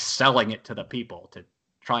selling it to the people to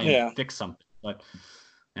try and fix something. But,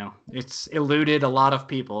 it's eluded a lot of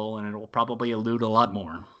people, and it will probably elude a lot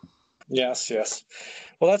more. Yes.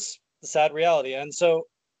 Well, that's the sad reality. And so,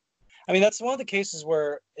 that's one of the cases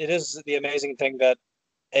where it is the amazing thing that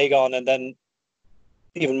Aegon, and then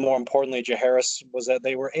even more importantly, Jaehaerys, was that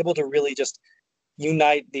they were able to really just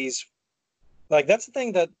unite these. That's the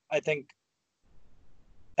thing that I think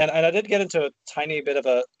and I did get into a tiny bit of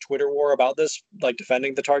a Twitter war about this, like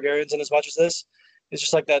defending the Targaryens in as much as this. It's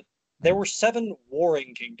just like that there were seven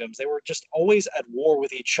warring kingdoms. They were just always at war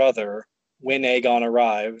with each other when Aegon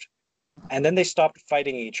arrived, and then they stopped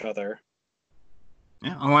fighting each other.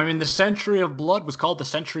 Yeah, well, I mean, the Century of Blood was called the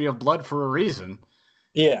Century of Blood for a reason.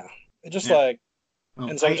 Yeah, just Yeah. like, Well,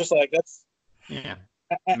 and so just like that's, yeah.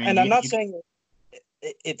 I mean, and I'm not saying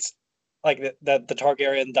it's like that the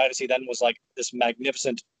Targaryen dynasty then was like this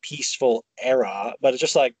magnificent peaceful era, but it's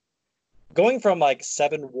just like going from like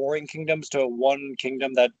seven warring kingdoms to one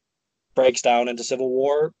kingdom that breaks down into civil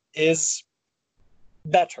war is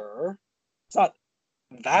better. It's not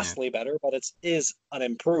vastly better, but it is an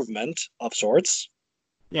improvement of sorts.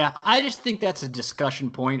 Yeah, I just think that's a discussion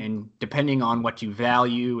point, and depending on what you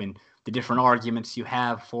value and the different arguments you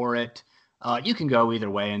have for it, you can go either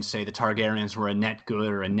way and say the Targaryens were a net good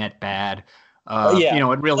or a net bad. Yeah,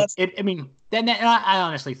 It really, I mean, then I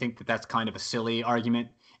honestly think that that's kind of a silly argument.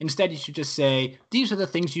 Instead, you should just say these are the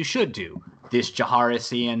things you should do. This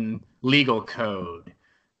Jaharisian legal code,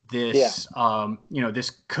 this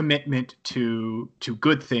this commitment to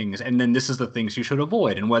good things, and then this is the things you should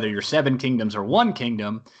avoid. And whether you're seven kingdoms or one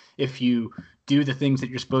kingdom, if you do the things that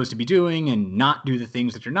you're supposed to be doing and not do the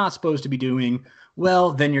things that you're not supposed to be doing,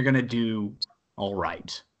 well, then you're going to do all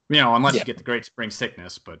right. Unless you get the Great Spring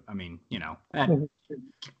Sickness. But I mean,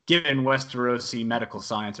 given Westerosi medical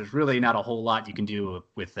science, there's really not a whole lot you can do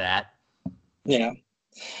with that. Yeah.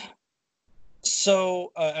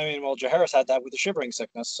 So, I mean, well, Jaehaerys had that with the Shivering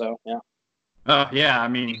Sickness, so yeah. Yeah, I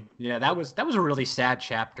mean, yeah, that was a really sad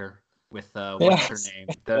chapter with what's her name,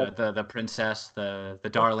 the princess, the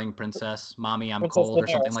darling princess, Mommy, I'm Princess cold, Daenerys. or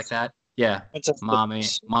something like that. Yeah, Princess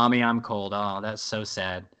Mommy, I'm cold. Oh, that's so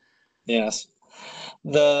sad. Yes,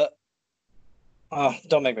 don't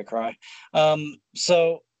make me cry.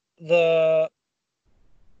 So let's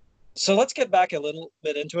get back a little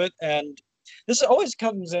bit into it, and this always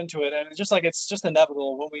comes into it, and it's just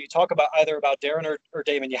inevitable when we talk about either about Daeron or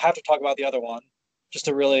Daemon. You have to talk about the other one just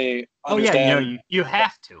to really understand. Oh yeah, you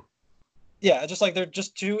have to. Yeah, just like they're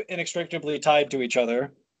just too inextricably tied to each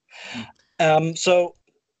other. Mm.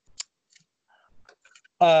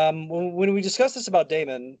 When we discuss this about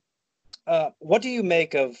Daemon, what do you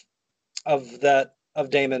make of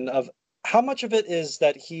Daemon? Of how much of it is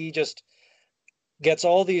that he just gets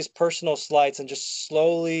all these personal slights and just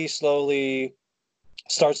slowly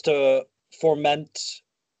starts to foment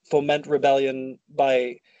rebellion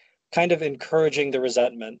by kind of encouraging the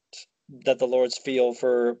resentment that the lords feel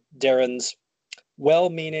for Daeron's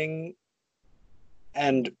well-meaning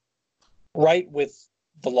and right with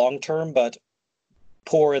the long term, but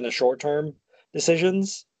poor in the short term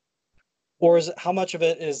decisions? Or is it, how much of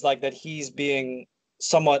it is like that he's being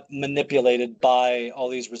somewhat manipulated by all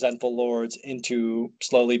these resentful lords into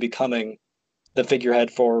slowly becoming the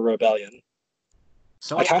figurehead for rebellion?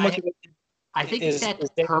 So like how much of it I think that's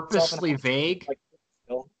purposely vague.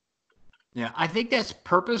 Yeah, I think that's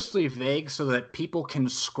purposely vague so that people can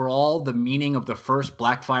scrawl the meaning of the first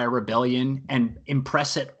Blackfire Rebellion and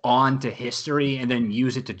impress it onto history and then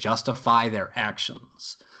use it to justify their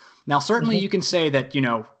actions. Now, certainly you can say that,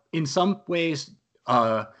 in some ways,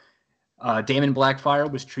 Daemon Blackfire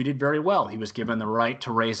was treated very well. He was given the right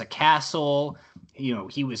to raise a castle.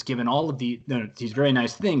 He was given all of these very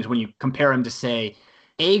nice things. When you compare him to, say,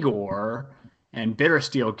 Aegor, and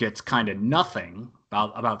Bittersteel gets kind of nothing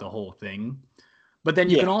about the whole thing. But then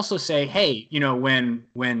you can also say, hey, when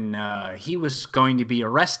he was going to be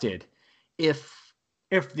arrested, if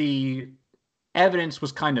the evidence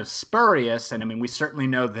was kind of spurious, and I mean, we certainly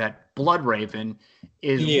know that Bloodraven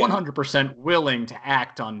is 100% willing to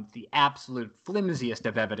act on the absolute flimsiest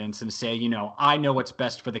of evidence and say, I know what's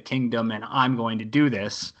best for the kingdom, and I'm going to do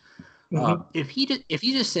this. If he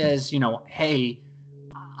just says, hey,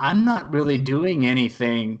 I'm not really doing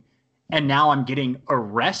anything, and now I'm getting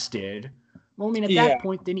arrested. Well, I mean, at that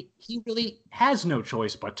point, then he really has no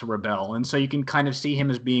choice but to rebel, and so you can kind of see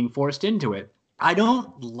him as being forced into it. I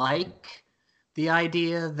don't like the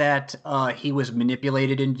idea that he was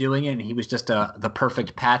manipulated into doing it, and he was just the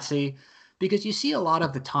perfect patsy, because you see a lot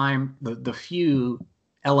of the time the few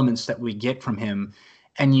elements that we get from him,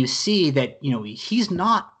 and you see that he's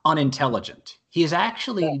not unintelligent. He is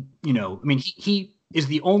actually I mean he is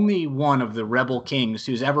the only one of the rebel kings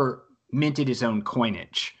who's ever minted his own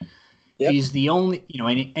coinage. Yep. He's the only,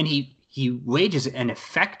 and he wages an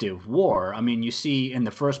effective war. I mean, you see in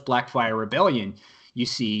the first Blackfire Rebellion, you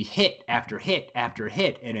see hit after hit after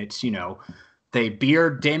hit, and it's, they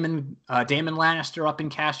beard Daemon Lannister up in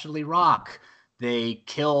Casterly Rock. They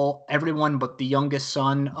kill everyone but the youngest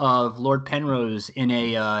son of Lord Penrose in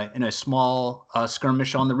a small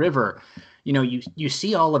skirmish on the river. You know, you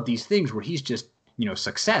see all of these things where he's just, you know,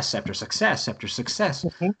 success after success after success.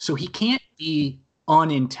 Mhm. So he can't be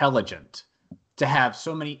unintelligent to have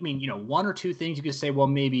so many. I mean, you know, one or two things you could say, well,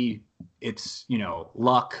 maybe it's, you know,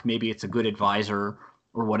 luck, maybe it's a good advisor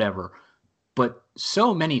or whatever. But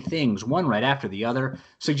so many things, one right after the other,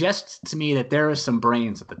 suggests to me that there is some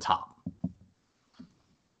brains at the top.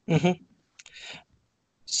 Hmm.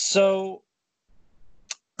 So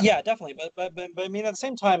yeah, definitely. But I mean, at the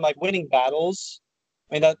same time, like winning battles,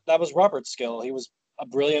 I mean that was Robert's skill. He was a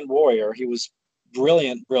brilliant warrior. He was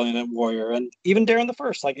brilliant at warrior. And even Darren the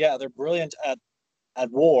First, like yeah, they're brilliant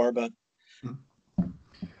at war, but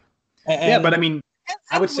Yeah, but and I mean,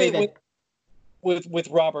 I would say that with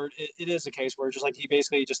Robert, it is a case where just like he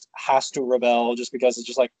basically just has to rebel just because it's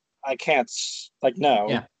just like I can't, like no,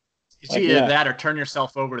 yeah, it's like either no, that or turn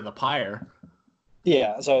yourself over to the pyre.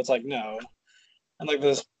 yeah. So it's like no, and like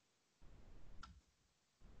this.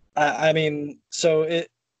 I mean, so it,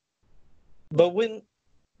 but when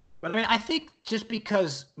But I mean, I think just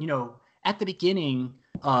because, you know, at the beginning,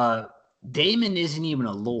 Damon isn't even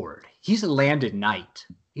a lord. He's a landed knight.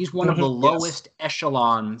 He's one of the yes, lowest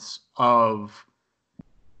echelons of,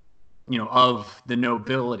 you know, of the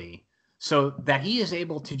nobility. So that he is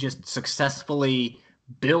able to just successfully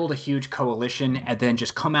build a huge coalition and then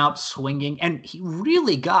just come out swinging. And he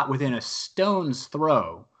really got within a stone's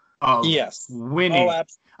throw of yes, oh, winning.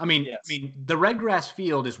 absolutely, I yes, mean, the Redgrass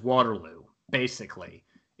Field is Waterloo, basically.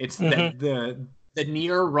 It's hmm the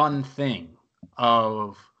near run thing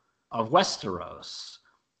of Westeros.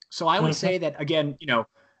 So I would hmm say that again, you know,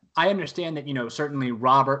 I understand that, you know, certainly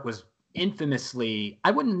Robert was infamously,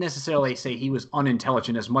 I wouldn't necessarily say he was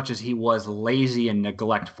unintelligent as much as he was lazy and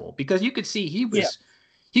neglectful, because you could see yeah,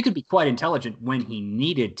 he could be quite intelligent when he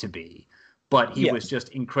needed to be, but he was yes, just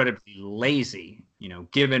incredibly lazy, you know,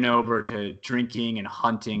 given over to drinking and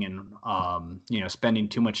hunting and you know, spending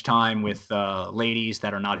too much time with ladies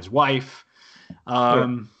that are not his wife, yeah,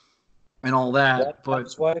 um, and all what that. about But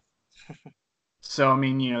his wife? so I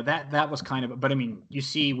mean, you know, that was kind of, but I mean, you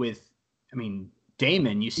see with, I mean,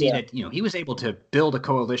 Damon, you see Yeah, that, you know, he was able to build a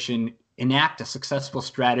coalition, enact a successful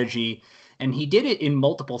strategy, and he did it in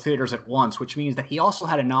multiple theaters at once, which means that he also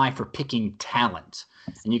had an eye for picking talent.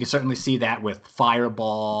 And you can certainly see that with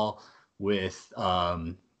Fireball, with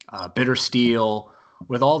Bitter Steel,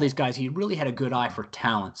 with all these guys. He really had a good eye for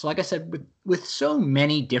talent. So, like I said, with so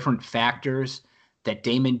many different factors that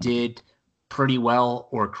Damon did pretty well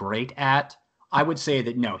or great at, I would say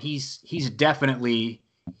that no, he's definitely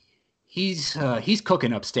he's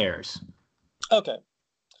cooking upstairs. okay,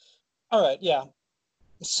 all right, yeah.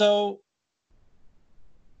 So,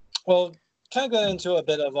 well, kind of get into a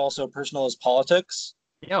bit of also personalist politics.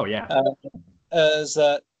 Oh yeah, Uh, is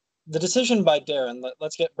that the decision by Darren?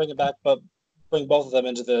 Let's bring it back, but bring both of them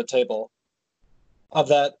into the table. Of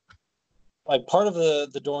that, like part of the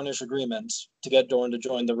Dornish agreement to get Dorne to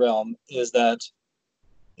join the realm is that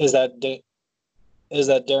da- is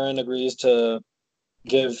that Darren agrees to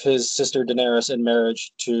give his sister Daenerys in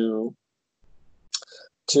marriage to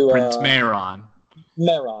Prince Mayron.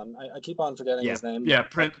 Meron. I keep on forgetting Yeah, his name, but yeah,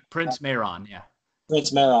 Prince Mayron. Yeah,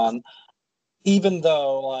 Prince Meron. Even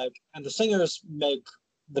though like, and the singers make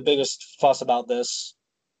the biggest fuss about this,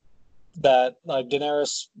 that like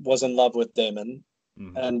Daenerys was in love with Daemon,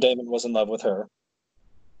 mm-hmm. and Daemon was in love with her,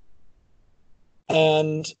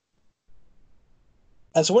 and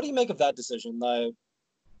so what do you make of that decision? Like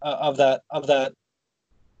of that,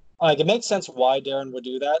 like it makes sense why Darren would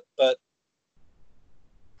do that, but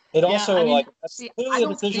it Yeah. also I mean, like that's see, clearly a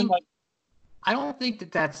decision. Like I don't think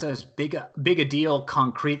that that's as big a deal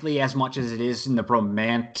concretely as much as it is in the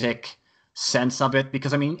romantic sense of it.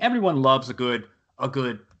 Because I mean, everyone loves a good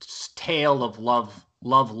tale of love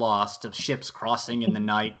lost, of ships crossing in the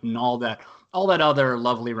night, and all that other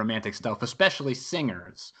lovely romantic stuff, especially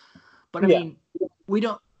singers. But I yeah, mean, we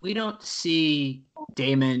don't see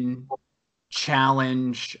Damon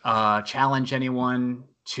challenge anyone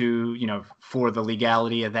to, you know, for the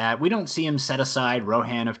legality of that. We don't see him set aside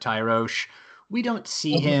Rohan of Tyrosh. We don't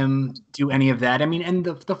see mhm, him do any of that. I mean, and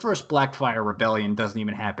the first Blackfire Rebellion doesn't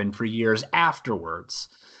even happen for years afterwards.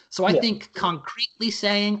 So I yeah, think concretely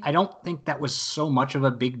saying, I don't think that was so much of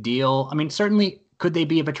a big deal. I mean, certainly could they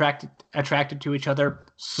be attracted to each other?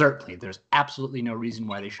 Certainly. There's absolutely no reason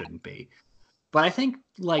why they shouldn't be. But I think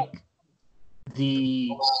like the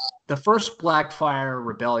the first Blackfire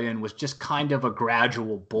Rebellion was just kind of a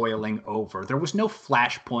gradual boiling over. There was no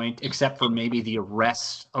flashpoint except for maybe the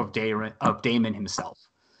arrest of Damon himself.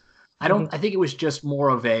 mhm, I think it was just more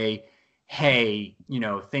of a, hey,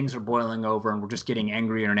 things are boiling over and we're just getting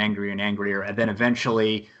angrier and angrier and angrier. And then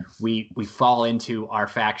eventually we fall into our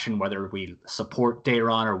faction, whether we support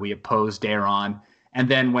Daeron or we oppose Daeron. And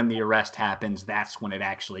then when the arrest happens, that's when it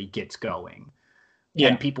actually gets going. Yeah.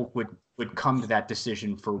 And people would come to that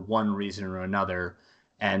decision for one reason or another.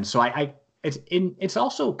 And so it's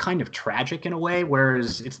also kind of tragic in a way,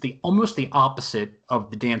 whereas it's almost the opposite of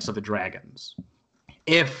the Dance of the Dragons.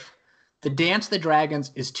 If the Dance of the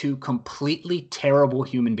Dragons is two completely terrible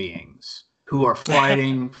human beings who are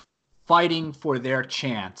fighting for their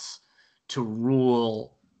chance to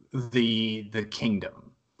rule the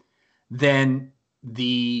kingdom, then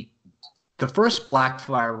the first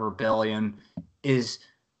Blackfire Rebellion is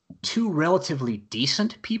two relatively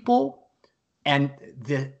decent people, and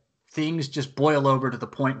the things just boil over to the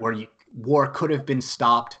point where war could have been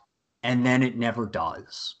stopped, and then it never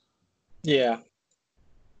does. Yeah.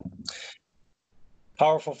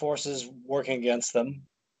 Powerful forces working against them.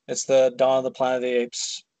 It's the Dawn of the Planet of the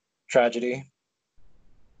Apes tragedy.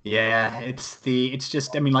 Yeah, it's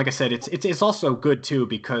just, I mean, like I said, it's also good too,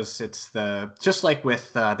 because it's just like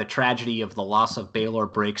with the tragedy of the loss of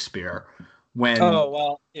Baelor Breakspear,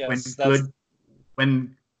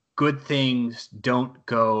 when good things don't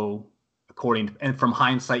go according to, and from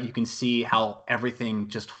hindsight you can see how everything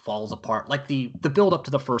just falls apart, like the build up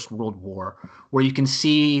to the First World War, where you can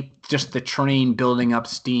see just the train building up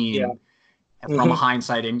steam from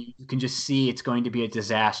hindsight, and you can just see it's going to be a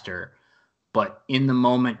disaster. But in the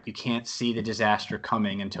moment, you can't see the disaster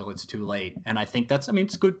coming until it's too late. And I think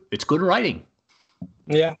it's good. It's good writing.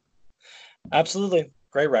 Yeah, absolutely.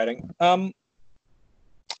 Great writing.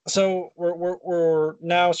 So we're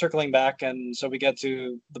now circling back, and so we get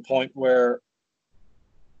to the point where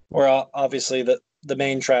obviously the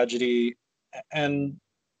main tragedy and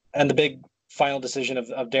the big final decision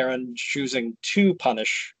of Daeron choosing to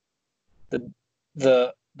punish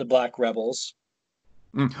the Black Rebels.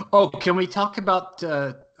 Oh, can we talk about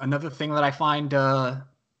another thing that I find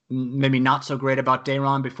maybe not so great about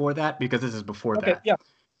Daeron before that? Because this is before that. Yeah.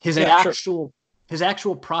 His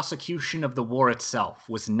actual prosecution of the war itself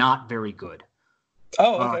was not very good.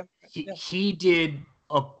 Oh, okay. He did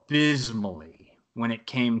abysmally when it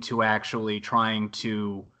came to actually trying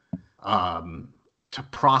to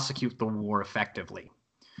prosecute the war effectively.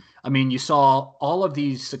 I mean, you saw all of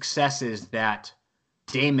these successes that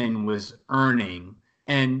Daemon was earning,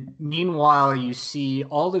 and meanwhile you see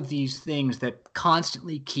all of these things that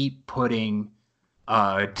constantly keep putting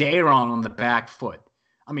Daeron on the back foot.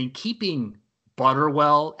 I mean, keeping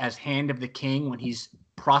Butterwell as Hand of the King when he's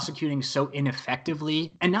prosecuting so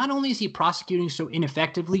ineffectively. And not only is he prosecuting so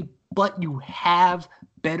ineffectively, but you have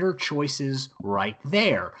better choices right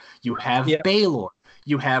there. You have Baelor.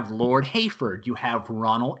 You have Lord Hayford. You have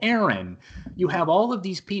Ronald Arryn. You have all of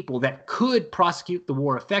these people that could prosecute the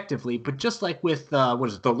war effectively, but just like with the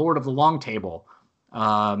Lord of the Long Table,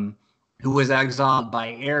 who was exiled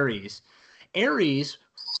by Aerys. Aerys,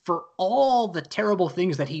 for all the terrible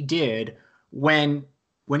things that he did, when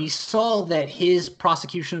he saw that his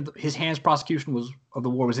prosecution of the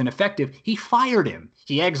war was ineffective, he fired him.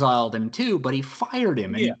 He exiled him too, but he fired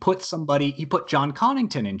him, and he put John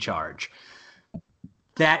Connington in charge.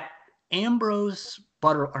 That was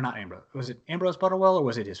it Ambrose Butterwell, or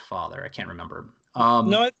was it his father? I can't remember.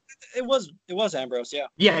 No, it was Ambrose. Yeah.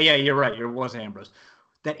 Yeah, you're right. It was Ambrose.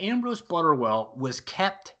 That Ambrose Butterwell was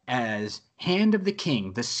kept as Hand of the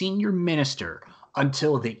King, the senior minister,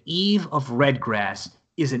 until the eve of Redgrass,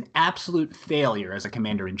 is an absolute failure as a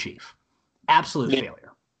commander-in-chief. Absolute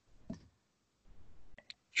failure.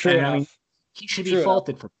 True enough. I mean, he should be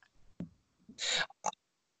faulted for that.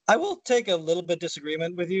 I will take a little bit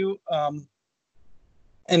disagreement with you,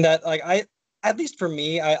 in that, like, at least for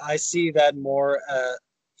me, I see that more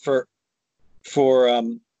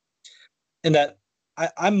in that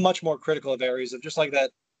I'm much more critical of Aerys, of just like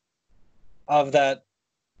that, of that.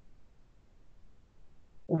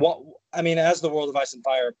 What I mean, as the World of Ice and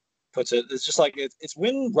Fire puts it, it's just like it's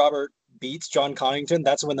when Robert beats John Connington.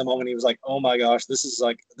 That's when the moment he was like, "Oh my gosh, this is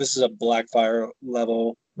a Blackfire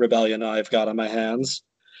level rebellion I've got on my hands."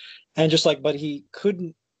 And just like, but he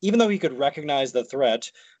couldn't, even though he could recognize the threat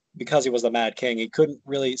because he was the Mad King, he couldn't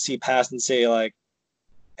really see past and say, like,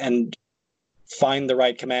 and find the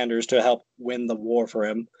right commanders to help win the war for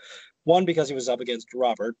him. One, because he was up against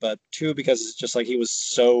Robert, but two, because it's just like he was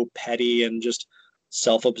so petty and just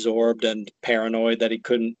self-absorbed and paranoid that he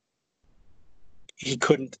couldn't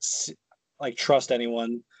like trust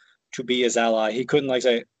anyone to be his ally. He couldn't like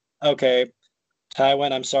say, "Okay,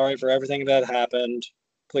 Tywin, I'm sorry for everything that happened.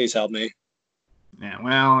 Please help me." Yeah,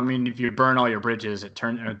 well, I mean, if you burn all your bridges, it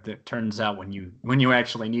turns out when you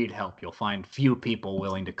actually need help, you'll find few people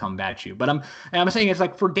willing to come at you. But I'm saying it's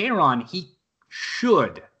like for Daron, he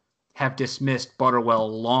should have dismissed Butterwell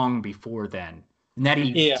long before then,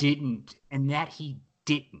 Yeah. and that he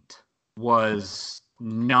didn't was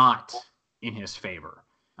not in his favor.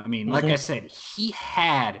 I mean, like I Hmm. said, he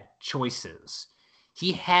had choices.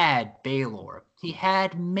 He had Baelor. He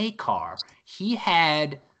had Makar. He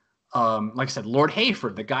had like I said, Lord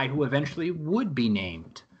Hayford, the guy who eventually would be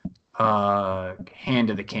named Hand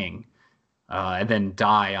of the King, and then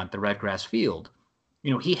die on the Redgrass Field.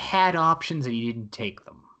 You know, he had options and he didn't take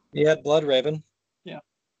them. He had Bloodraven. Yeah.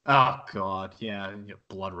 Oh God, yeah,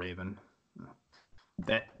 Bloodraven.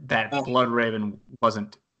 That Oh, Bloodraven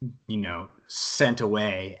wasn't, sent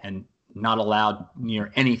away and not allowed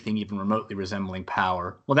near anything even remotely resembling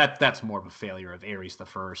power. Well, that's more of a failure of Ares the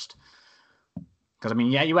First. Because I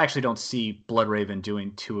mean, yeah, you actually don't see Bloodraven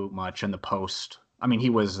doing too much in the post. I mean, he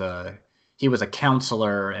was a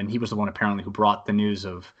counselor, and he was the one apparently who brought the news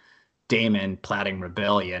of Daemon plotting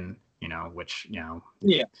rebellion. Which yeah.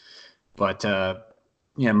 but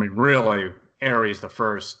yeah, I mean, really, Ares the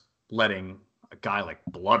First letting a guy like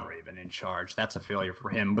Bloodraven in charge, that's a failure for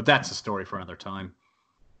him. But that's a story for another time.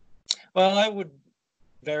 Well, I would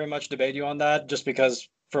very much debate you on that, just because,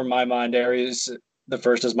 for my mind, Ares the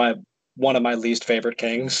First is one of my least favorite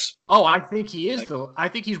kings. Oh, I think he is Like, though. I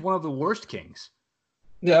think he's one of the worst kings.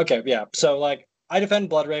 yeah, okay, yeah. So, like, I defend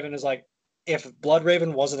Bloodraven as, like, if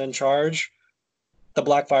Bloodraven wasn't in charge, the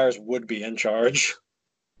Blackfires would be in charge.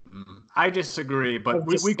 I disagree, but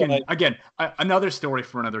we Just can like, again another story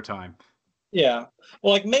for another time. yeah.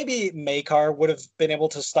 Well, like, maybe Makar would have been able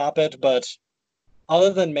to stop it, but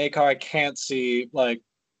other than Makar, I can't see, like,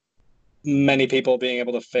 many people being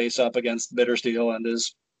able to face up against Bittersteel and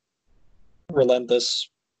his relentless,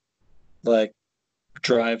 like,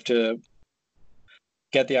 drive to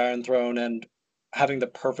get the Iron Throne and having the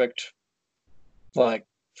perfect, like,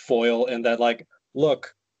 foil in that, like,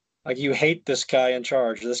 look, like, you hate this guy in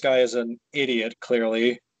charge. This guy is an idiot,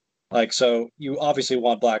 clearly. Like, so you obviously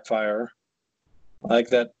want Blackfire. Like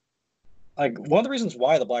that. Like, one of the reasons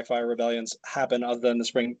why the Blackfire rebellions happen, other than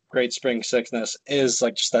the Great Spring Sickness, is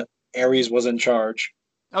like just that Ares was in charge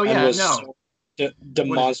Oh and yeah, was no. so What is it?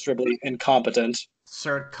 demonstrably incompetent.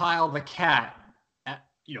 Sir Kyle the Cat.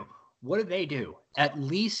 You know, what do they do? At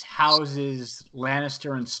least houses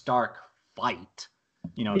Lannister and Stark fight.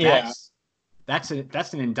 You know, Yeah, that's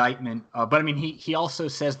an indictment. But I mean, he also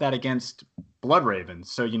says that against Bloodraven.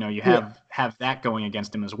 So you yeah, have that going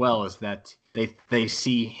against him as well. Is that they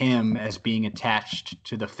see him as being attached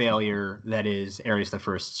to the failure that is Ares the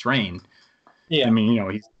First's reign. I yeah,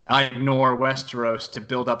 mean, I ignore Westeros to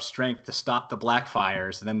build up strength to stop the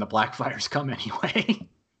Blackfires, and then the Blackfires come anyway.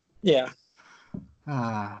 yeah.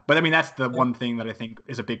 But I mean, that's the one thing that I think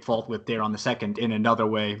is a big fault with Daron the Second. In another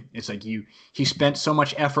way, it's like he spent so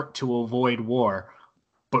much effort to avoid war,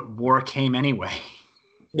 but war came anyway.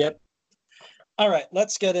 Yep. All right,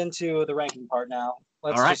 let's get into the ranking part now.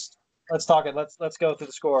 All right. Let's talk it. Let's go through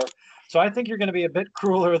the score. So I think you're going to be a bit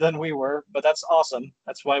crueler than we were, but that's awesome.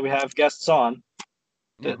 That's why we have guests on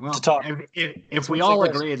Yeah. to Well, talk. if we Switch the all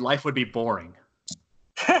risk. agreed, life would be boring.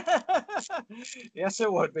 Yes,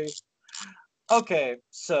 it would be. Okay,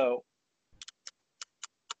 so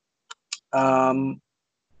um,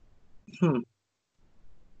 hmm.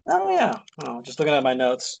 Oh yeah. Oh, just looking at my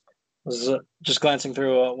notes. Was just glancing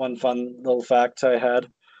through one fun little fact I had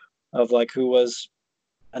of like who was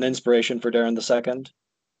an inspiration for Darren the Second.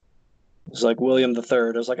 It was like William the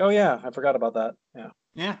Third. I was like, oh yeah, I forgot about that. Yeah.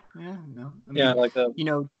 Yeah. Yeah. No. I Yeah, mean, like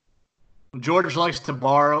the George likes to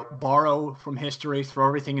borrow from history, throw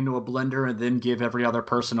everything into a blender, and then give every other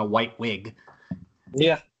person a white wig.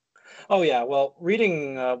 yeah. Oh yeah. Well,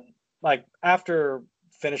 reading like after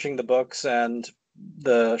finishing the books and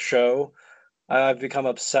the show, I've become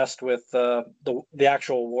obsessed with the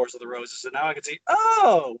actual Wars of the Roses, and now I can see.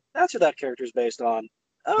 Oh, that's who that character's based on.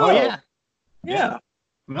 Oh Oh, yeah. Yeah. yeah.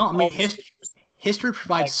 Well, I All mean, these characters, history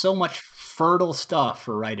provides like so much fertile stuff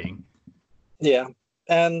for writing. yeah,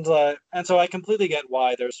 and so I completely get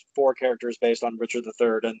why there's four characters based on Richard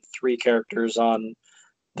III and three characters on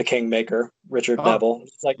the Kingmaker, Richard Oh, Neville.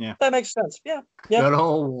 It's like yeah. that makes sense. Yeah, yep. Good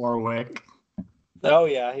old Warwick. Oh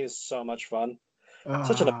yeah, he's so much fun.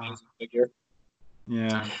 Such an Uh, amazing figure.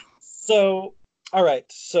 yeah. So, all right.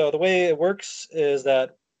 So the way it works is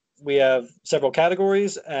that we have several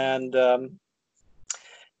categories, and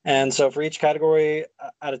so for each category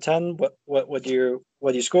out of 10, what would you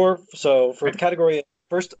score? So for the category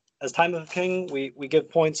first as time of king, we give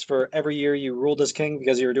points for every year you ruled as king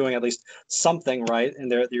because you're doing at least something right,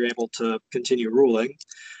 and there you're able to continue ruling.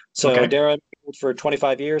 So Okay. Darren ruled for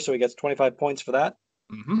 25 years, so he gets 25 points for that.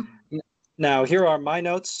 Mm-hmm. Now here are my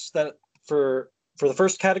notes that for the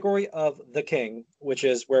first category of the king, which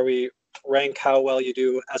is where we rank how well you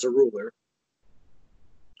do as a ruler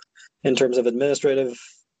in terms of administrative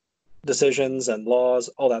decisions and laws,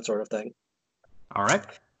 all that sort of thing. All right.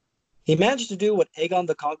 He managed to do what Aegon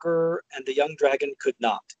the Conqueror and the Young Dragon could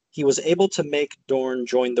not. He was able to make Dorne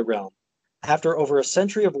join the realm. After over a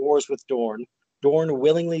century of wars with Dorne, Dorne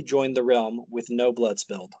willingly joined the realm with no blood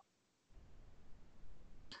spilled.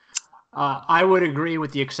 I would agree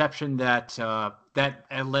with the exception that that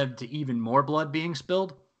led to even more blood being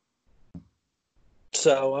spilled.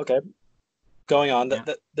 So, okay, going on. Yeah.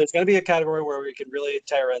 There's going to be a category where we can really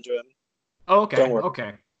tear into him. Oh, okay. Don't worry.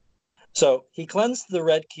 Okay. So, he cleansed the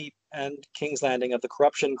Red Keep and King's Landing of the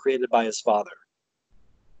corruption created by his father.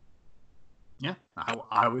 Yeah,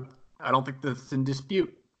 I would. I don't think that's in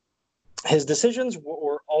dispute. His decisions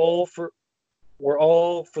were all for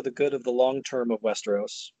the good of the long term of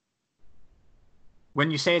Westeros. When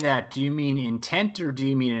you say that, do you mean intent or do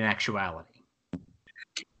you mean in actuality?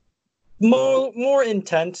 More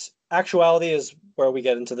intent. Actuality is where we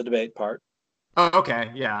get into the debate part. Oh, okay.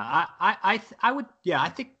 Yeah. I would. Yeah. I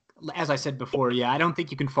think, as I said before, yeah, I don't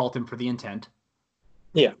think you can fault him for the intent.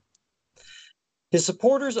 Yeah. His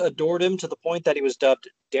supporters adored him to the point that he was dubbed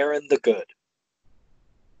Darren the Good.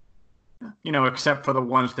 You know, except for the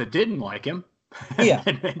ones that didn't like him. Yeah.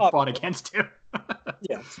 and fought against him.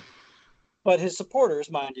 Yes. But his supporters,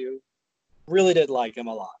 mind you, really did like him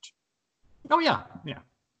a lot. Oh, yeah. Yeah.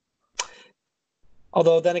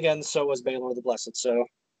 Although, then again, so was Baelor the Blessed, so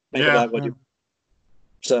make of Yeah. that what you...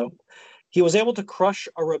 So, he was able to crush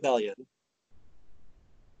a rebellion.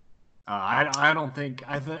 I don't think...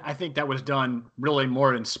 I think that was done really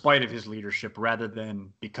more in spite of his leadership rather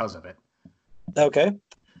than because of it. Okay.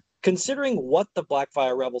 Considering what the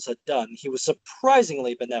Blackfire rebels had done, he was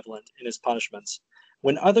surprisingly benevolent in his punishments.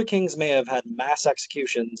 When other kings may have had mass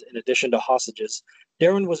executions in addition to hostages,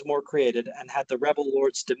 Darren was more creative and had the rebel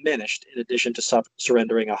lords diminished in addition to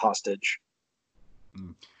surrendering a hostage.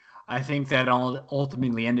 I think that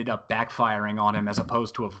ultimately ended up backfiring on him as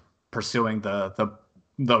opposed to pursuing the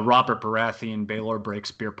Robert Baratheon Baelor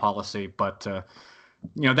Breakspear policy. But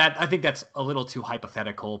you know, that I think that's a little too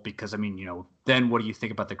hypothetical because I mean, you know, then what do you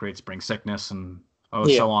think about the Great Spring Sickness and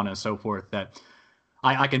so on and so forth? That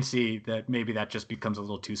I can see that maybe that just becomes a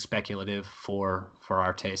little too speculative for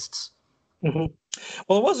our tastes. Mm-hmm.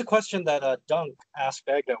 Well, it was a question that Dunk asked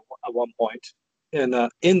Egg at one point in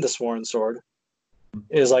the Sworn Sword.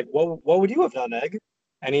 Is like, what would you have done, Egg?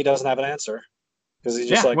 And he doesn't have an answer because he's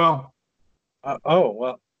just well, oh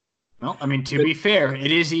well. Well, I mean, to be fair,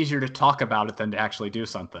 it is easier to talk about it than to actually do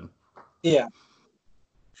something. Yeah.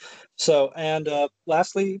 So, and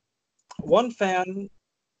lastly, one fan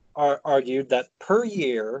argued that per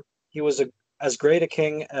year he was as great a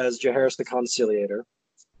king as Jaehaerys the Conciliator.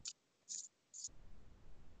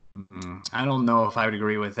 I don't know if I would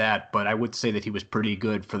agree with that, but I would say that he was pretty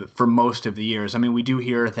good for most of the years. I mean, we do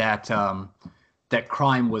hear that that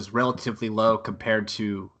crime was relatively low compared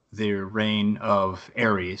to the reign of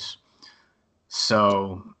Aerys.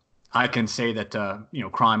 So I can say that you know,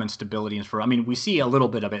 crime and stability is for. I mean, we see a little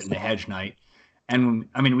bit of it in the Hedge Knight, and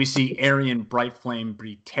I mean, we see Aerion Brightflame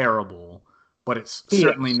be terrible, but it's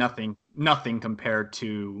certainly nothing compared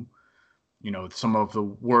to, you know, some of the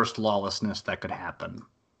worst lawlessness that could happen.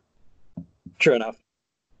 True enough.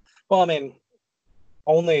 Well, I mean,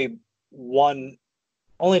 only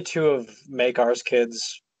two of Maekar's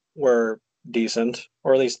kids were decent,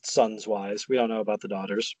 or at least sons wise. We don't know about the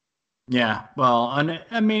daughters. Yeah, well, and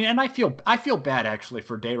I mean, and I feel bad actually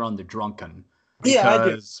for Daeron the Drunken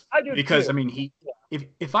because I do because too. I mean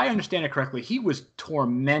if I understand it correctly, he was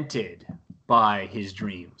tormented by his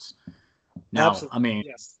dreams. Now, Absolutely. I mean,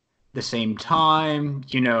 yes. The same time,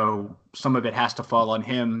 you know, some of it has to fall on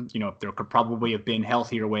him. You know, there could probably have been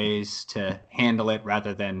healthier ways to handle it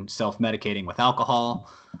rather than self-medicating with alcohol.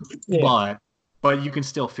 Yeah. But you can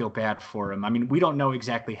still feel bad for him. I mean, we don't know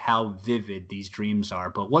exactly how vivid these dreams are,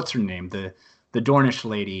 but what's her name? The Dornish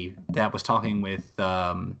lady that was talking with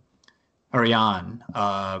Ariane,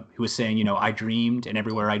 who was saying, you know, I dreamed, and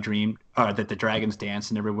everywhere I dreamed, that the dragons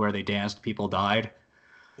danced, and everywhere they danced, people died.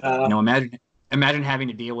 You know, imagine having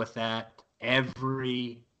to deal with that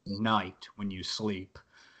every night when you sleep.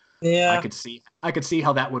 Yeah. I could see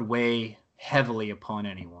how that would weigh heavily upon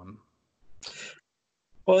anyone.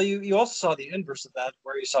 Well, you also saw the inverse of that,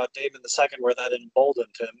 where you saw Daemon II, where that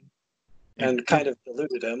emboldened him and kind of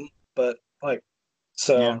deluded him. But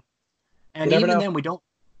so You And never even know. then, we don't.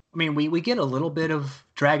 I mean, we get a little bit of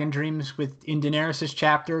Dragon Dreams in Daenerys'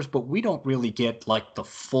 chapters, but we don't really get like the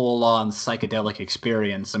full-on psychedelic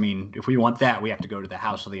experience. I mean, if we want that, we have to go to the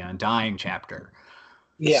House of the Undying chapter.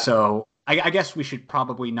 Yeah. So I guess we should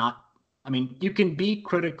probably not. I mean, you can be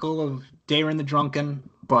critical of Daeron the Drunken,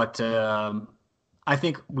 but I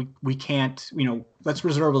think we can't. Let's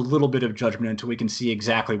reserve a little bit of judgment until we can see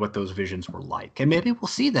exactly what those visions were like, and maybe we'll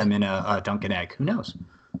see them in a Duncan Egg. Who knows?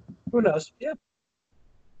 Who knows? Yeah.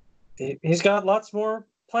 He's got lots more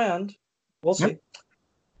planned. We'll see.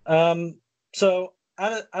 Yep. So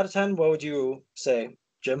out of 10, what would you say,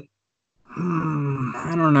 Jim?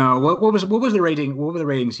 I don't know. What was the rating? What were the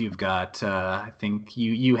ratings you've got? I think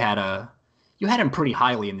you had him pretty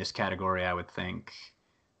highly in this category. I would think,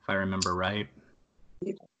 if I remember right.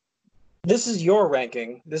 This is your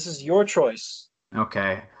ranking. This is your choice.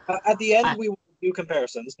 Okay. At the end, we will do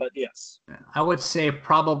comparisons, but yes. I would say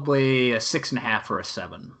probably a 6.5 or a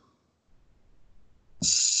 7.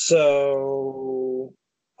 So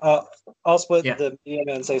I'll split the median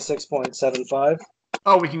and say 6.75.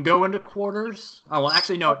 Oh, we can go into quarters? Oh, well,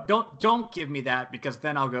 actually, no. Don't give me that, because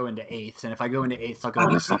then I'll go into eighths, and if I go into eighths, I'll go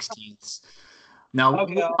into 16ths. No,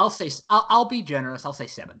 okay, I'll be generous. I'll say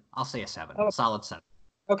 7. I'll say a 7. Oh. Solid 7.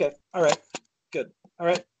 Okay. All right. Good. All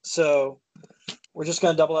right. So we're just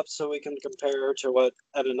going to double up so we can compare to what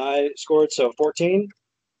Ed and I scored. So 14.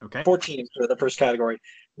 Okay. 14 for the first category.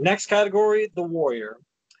 Next category, the warrior.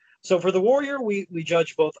 So for the warrior, we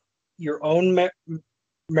judge both your own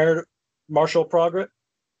martial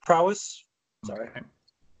prowess. Sorry. Okay.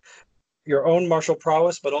 Your own martial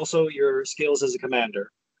prowess, but also your skills as a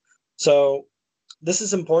commander. So this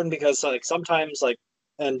is important because like sometimes like,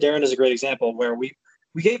 and Darren is a great example where we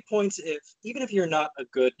gave points even if you're not a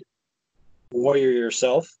good warrior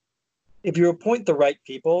yourself, if you appoint the right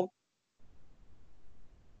people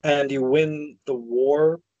and you win the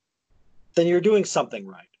war, then you're doing something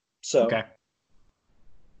right. So, okay.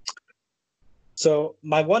 So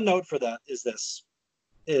my one note for that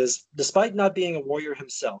is despite not being a warrior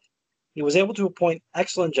himself, he was able to appoint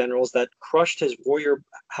excellent generals that crushed his warrior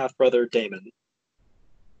half-brother Daemon.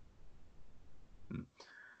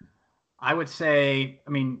 I would say,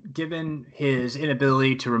 I mean, given his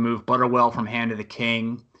inability to remove Butterwell from Hand of the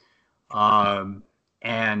King,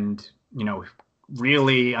 and,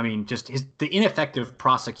 really, I mean, just the ineffective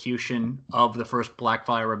prosecution of the first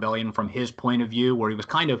Blackfire Rebellion from his point of view, where he was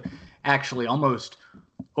kind of actually almost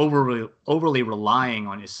overly relying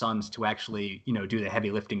on his sons to actually, do the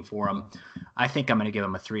heavy lifting for him. I think I'm going to give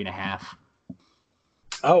him a 3.5.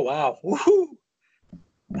 Oh, wow. Woohoo!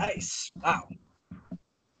 Nice. Wow.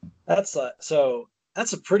 That's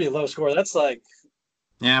that's a pretty low score. That's like.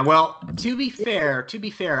 Yeah, well, to be fair,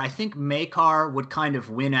 I think Maekar would kind of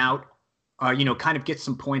win out, kind of get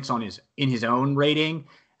some points in his own rating,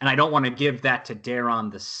 and I don't want to give that to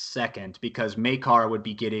Daeron the Second, because Maekar would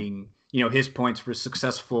be getting, his points for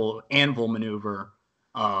successful anvil maneuver,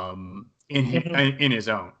 on his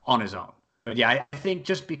own. But yeah, I think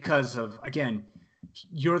just because of, again,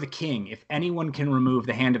 you're the king. If anyone can remove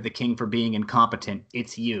the Hand of the King for being incompetent,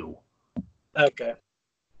 it's you. Okay.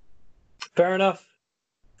 Fair enough.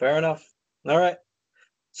 All right.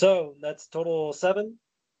 So that's total 7.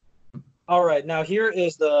 All right. Now here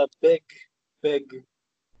is the big,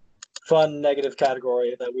 fun negative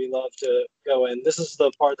category that we love to go in. This is the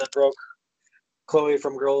part that broke Chloe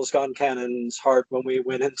from Girls Gone Canon's heart when we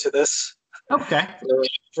went into this. Okay.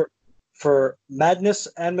 For Madness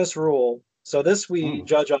and Misrule. So this we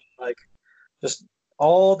judge on like just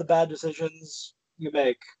all the bad decisions you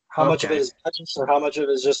make. How much of it is madness or how much of it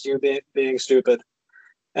is just you being stupid.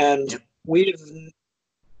 And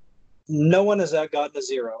no one has gotten a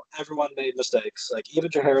 0. Everyone made mistakes. Like even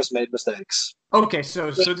Jaehaerys made mistakes. Okay, so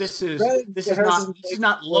this is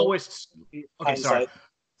not lowest. Okay, sorry.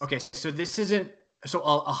 Okay, so this isn't. So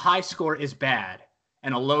a high score is bad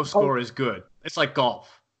and a low score is good. It's like golf.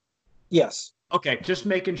 Yes. Okay, just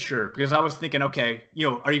making sure, because I was thinking, okay,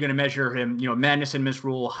 are you going to measure him, Madness and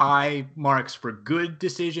Misrule, high marks for good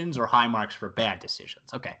decisions or high marks for bad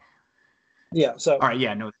decisions? Okay. Yeah. So. All right.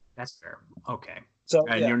 Yeah. No, that's fair. Okay. So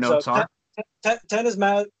and your notes are 10 is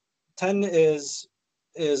Mad. 10 is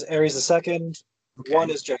Ares the Second. Okay. 1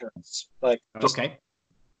 is Jaehaerys. Like okay.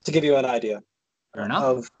 To give you an idea. Fair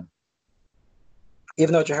enough.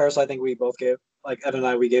 Even though Jaehaerys, I think we both gave, like Ed and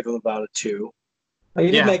I, we gave him about a 2. Like,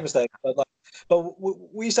 he did make mistakes, but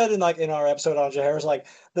we said in our episode on Jaehaerys, like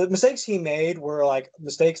the mistakes he made were like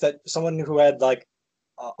mistakes that someone who had like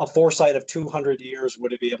a foresight of 200 years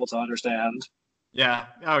would be able to understand. Yeah.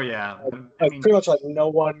 Oh yeah. Pretty much like no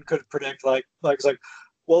one could predict. Like it's like,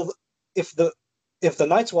 well, if the if the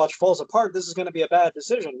Night's Watch falls apart, this is going to be a bad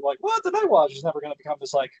decision. Like, what? The Night Watch is never going to become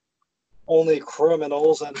this like only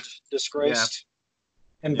criminals and disgraced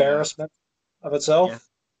embarrassment of itself. Yeah.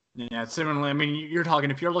 Yeah, similarly, I mean, you're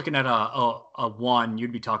talking, if you're looking at a one,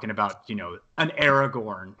 you'd be talking about, an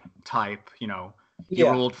Aragorn type, he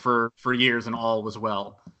ruled for years and all was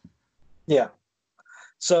well. Yeah.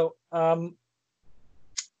 So, I'm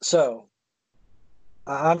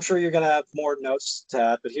sure you're going to have more notes to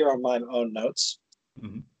add, but here are my own notes.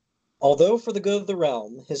 Mm-hmm. Although for the good of the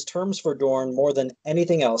realm, his terms for Dorne more than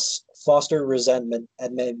anything else fostered resentment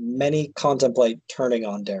and made many contemplate turning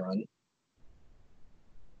on Daeron.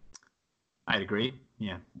 I'd agree.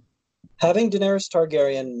 Yeah. Having Daenerys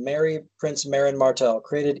Targaryen marry Prince Meryn Martell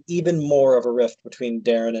created even more of a rift between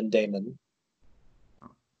Daeron and Daemon.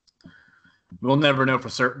 We'll never know for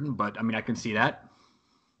certain, but I mean, I can see that.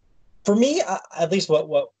 For me, at least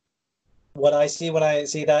what I see when I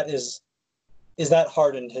see that is that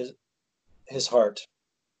hardened his heart.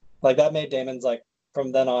 Like that made Daemon's like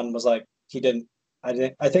from then on was like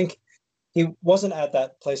I think he wasn't at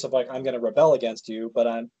that place of like I'm going to rebel against you,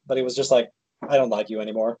 but he was just like I don't like you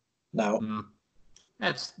anymore. No.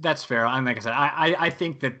 That's fair. I'm like I said, I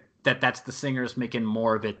think that's the singers making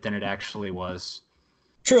more of it than it actually was.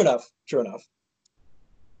 True enough.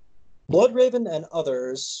 Bloodraven and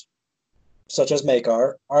others, such as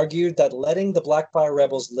Maekar, argued that letting the Blackfire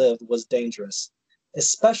rebels live was dangerous,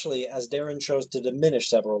 especially as Daeron chose to diminish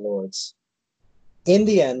several lords. In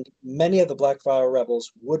the end, many of the Blackfire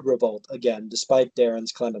rebels would revolt again, despite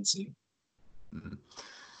Daeron's clemency.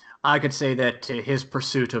 I could say that his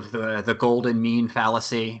pursuit of the golden mean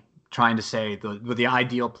fallacy, trying to say the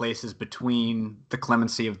ideal places between the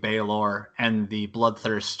clemency of Baelor and the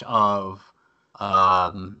bloodthirst of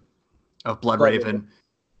Bloodraven,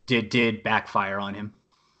 did backfire on him.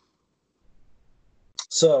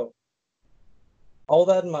 So, all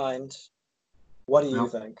that in mind, what do you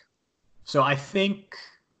think? So I think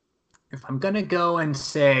if I'm going to go and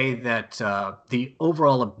say that the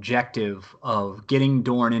overall objective of getting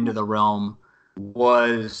Dorne into the realm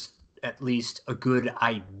was at least a good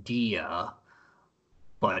idea,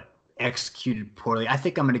 but executed poorly, I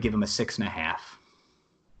think I'm going to give him a 6.5.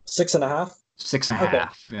 6.5? 6.5, okay.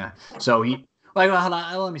 Yeah. So he, like,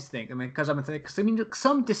 let me think. I mean, because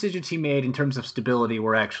some decisions he made in terms of stability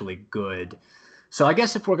were actually good. So I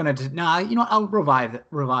guess if we're going to, I'll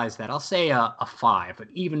revise that. I'll say a 5, an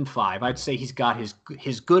even 5. I'd say he's got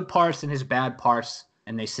his good parts and his bad parts,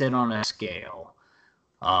 and they sit on a scale.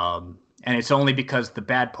 And it's only because the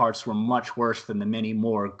bad parts were much worse than the many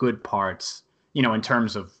more good parts, in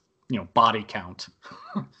terms of, body count.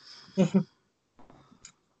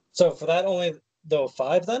 So for that only, though,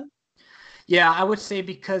 5 then? Yeah, I would say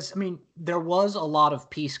because, I mean, there was a lot of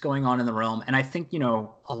peace going on in the realm, and I think,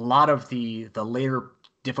 a lot of the later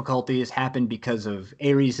difficulties happened because of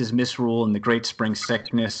Aerys' misrule and the Great Spring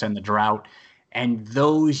Sickness and the drought, and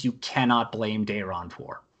those you cannot blame Daeron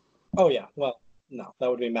for. Oh, yeah. Well, no, that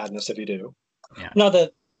would be madness if you do. Yeah. Not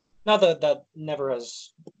that never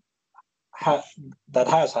has that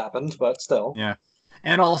has happened, but still. Yeah.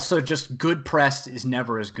 And also, just good press is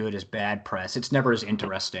never as good as bad press. It's never as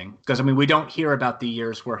interesting. Because, I mean, we don't hear about the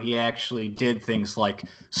years where he actually did things like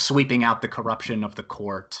sweeping out the corruption of the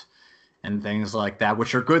court and things like that,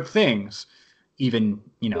 which are good things, even,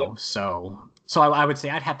 Yep. So I would say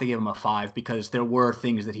I'd have to give him a 5 because there were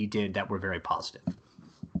things that he did that were very positive.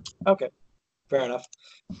 Okay, fair enough.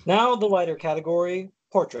 Now the lighter category,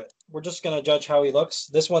 portrait. We're just going to judge how he looks.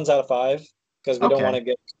 This one's out of 5. Because we don't want to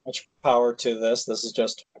get much power to this. This is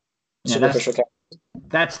just superficial.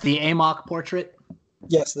 That's the Amok portrait?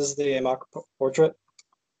 Yes, this is the Amok portrait.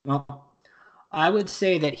 Well, I would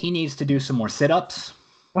say that he needs to do some more sit-ups.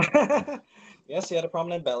 Yes, he had a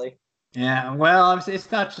prominent belly. Yeah, well,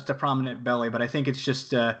 it's not just a prominent belly, but I think it's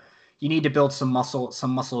just you need to build some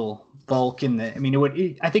muscle bulk in the. I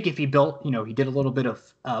mean, I think if he built, he did a little bit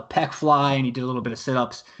of pec fly and he did a little bit of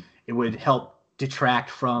sit-ups, it would help detract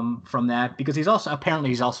from that because he's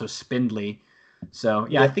also spindly. So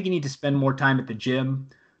yeah, I think you need to spend more time at the gym.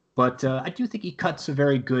 But I do think he cuts a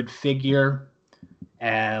very good figure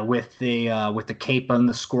with the cape on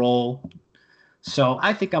the scroll. So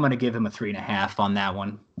I think I'm going to give him a 3.5 on that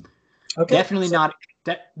one. Okay. Definitely not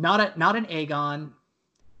an Aegon,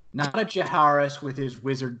 not a Jaharis with his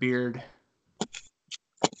wizard beard.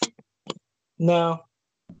 No.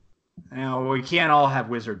 No, we can't all have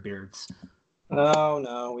wizard beards.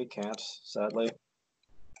 No, we can't, sadly.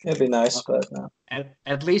 It'd be nice, but no.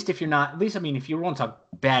 At least if you're not, if you want to talk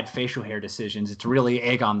bad facial hair decisions, it's really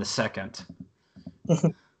Aegon II.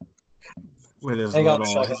 with his little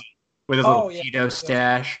pedo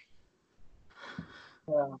stash.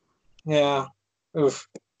 Yeah. Yeah. Oof.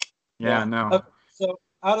 Yeah, Yeah. no. Okay. So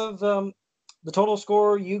out of the total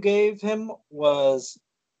score you gave him was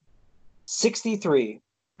 63.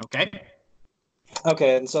 Okay.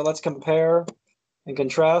 Okay, and so let's compare and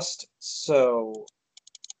contrast. So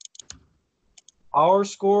our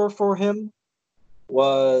score for him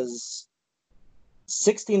was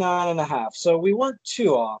 69 and a half. So we weren't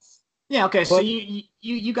too off. Yeah, okay. So But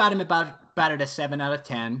you got him about at a 7 out of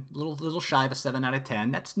 10, little shy of a 7 out of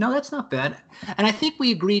 10. That's not bad. And I think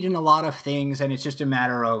we agreed in a lot of things, and it's just a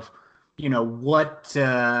matter of, what.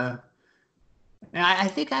 I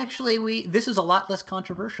think actually this is a lot less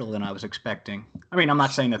controversial than I was expecting. I mean, I'm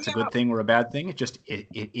not saying that's a yeah, good thing or a bad thing.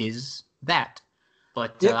 It is that.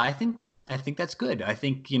 But yep. I think that's good. I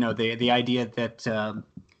think the idea that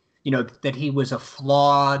that he was a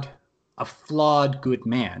flawed good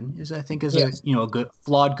man is, I think, is a Yes. a good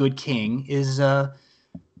flawed good king is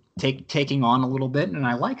taking on a little bit, and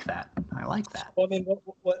I like that. I like that. Well, I mean,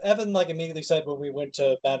 what Evan like immediately said when we went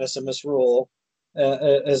to Madness and Misrule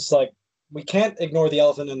is like we can't ignore the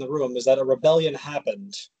elephant in the room. Is that a rebellion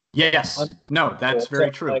happened? Yes. No, that's So, very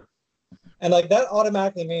true. like, and like that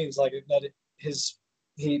automatically means like that his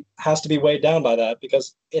he has to be weighed down by that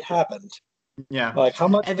because it happened. Yeah. Like how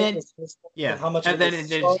much And of it then was his fault and Yeah, how much of and it then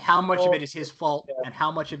was it is Charlie's how much of it fault. is his fault, Yeah. and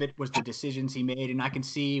how much of it was the decisions he made. And I can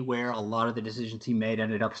see where a lot of the decisions he made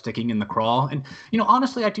ended up sticking in the craw. And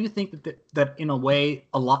honestly, I do think that in a way,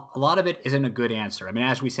 a lot of it isn't a good answer. I mean,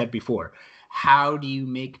 as we said before, how do you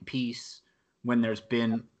make peace when there's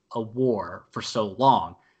been a war for so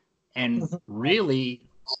long? And Mhm. really,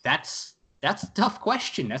 that's a tough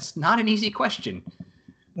question. That's not an easy question.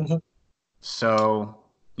 Mhm. So,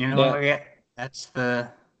 Yeah. yeah,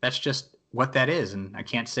 that's just what that is, and I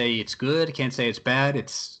can't say it's good. I can't say it's bad.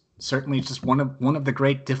 It's certainly just one of the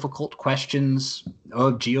great difficult questions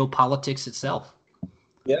of geopolitics itself.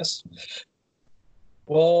 Yes.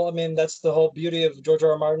 Well, I mean, that's the whole beauty of George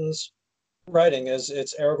R. R. Martin's writing is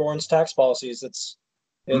it's Aragorn's tax policies. It's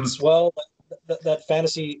Mm, well that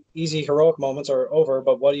fantasy easy heroic moments are over,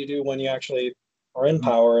 but what do you do when you actually are in mm.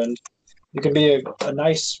 power? And you can be a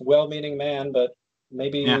nice, well-meaning man, but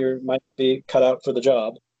maybe Yeah, you might be cut out for the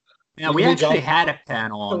job. yeah. You We can be John actually had a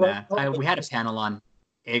panel the on right that. moment. We had a panel on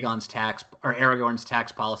Aegon's tax or Aragorn's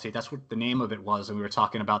tax policy. That's what the name of it was, and we were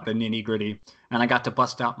talking about the nitty gritty. And I got to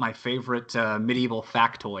bust out my favorite medieval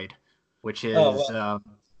factoid, which Oh is well.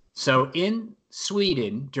 so in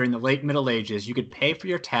Sweden during the late Middle Ages, you could pay for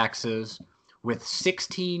your taxes with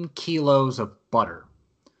 16 kilos of butter.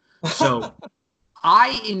 So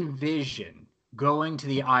I envision going to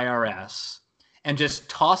the IRS and just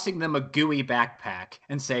tossing them a gooey backpack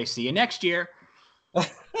and say, "See you next year."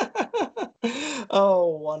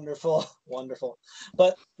 Oh, wonderful, wonderful.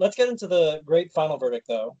 But let's get into the great final verdict,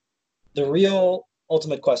 though. The real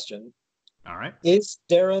ultimate question. All right. Is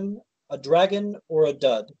Darren a dragon or a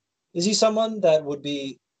dud? Is he someone that would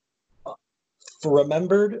be uh,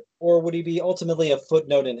 remembered, or would he be ultimately a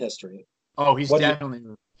footnote in history? Oh, What do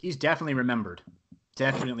you? he's definitely remembered.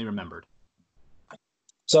 Definitely remembered.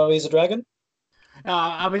 So he's a dragon.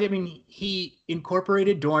 I mean, he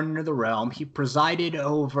incorporated Dorne into the realm. He presided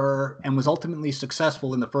over and was ultimately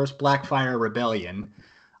successful in the first Blackfire Rebellion.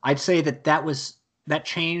 I'd say that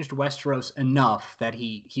changed Westeros enough that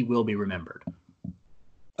he will be remembered.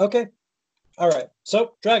 Okay, all right.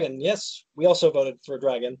 So dragon. Yes, we also voted for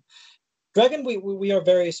dragon. Dragon. We are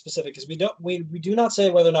very specific because we do not say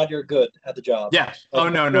whether or not you're good at the job. Yes. Like Oh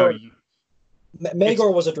no, no. It's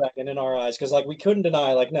Magor was a dragon in our eyes because like we couldn't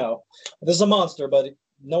deny like no, this is a monster, but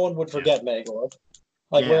no one would yeah, forget Magor.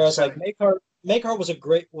 Like yeah. whereas So like Makar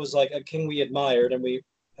was like a king we admired and we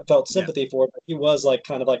felt yeah, sympathy for, but he was like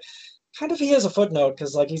he has a footnote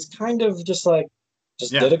because like he's kind of just like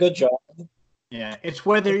just yeah, did a good job. yeah. It's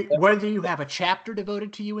whether you have a chapter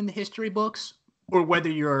devoted to you in the history books or whether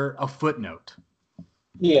you're a footnote.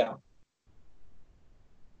 Yeah,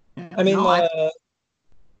 Yeah, I mean, no, I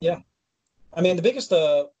yeah, I mean the biggest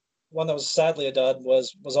one that was sadly a dud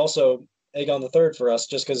was also Aegon the Third for us,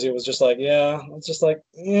 just because it was just like yeah, it's just like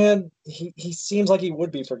yeah, he seems like he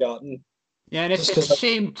would be forgotten, Yeah, and it's just it's because a like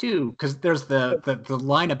shame too, because there's the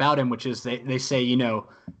line about him, which is they say,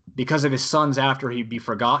 because of his sons after he'd be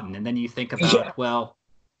forgotten, and then you think yeah, about, well,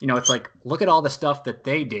 it's like, look at all the stuff that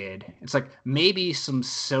they did. It's like maybe some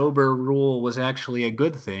sober rule was actually a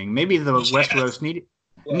good thing. Maybe the yes, Westeros needed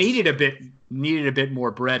yes, needed a bit needed a bit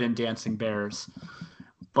more bread and dancing bears,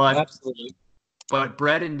 but absolutely. but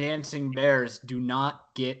bread and dancing bears do not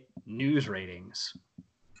get news ratings.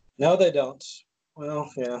 No, they don't.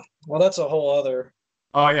 Well, yeah. Well, that's a whole other.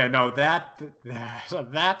 Oh yeah, no,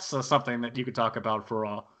 that's something that you could talk about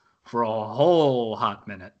for for a whole hot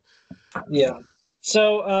minute. Yeah.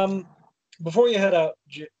 So before you head out,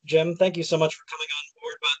 Jim, thank you so much for coming on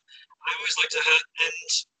board. But I always like to end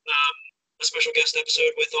a special guest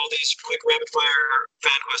episode with all these quick rapid fire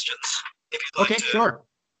fan questions. If you'd like Okay, to. sure.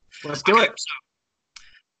 Let's do it. So,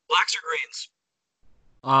 blacks or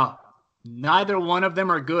greens? Neither one of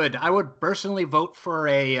them are good. I would personally vote for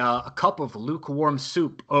a cup of lukewarm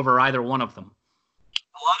soup over either one of them.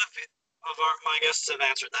 A lot of my guests have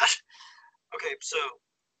answered that. Okay, so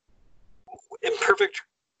in perfect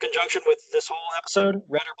conjunction with this whole episode,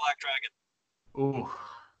 red or black dragon? Ooh.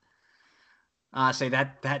 Say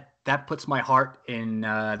that puts my heart in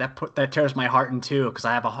that tears my heart in two because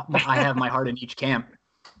I have my heart in each camp.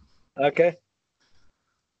 Okay.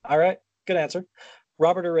 All right. Good answer.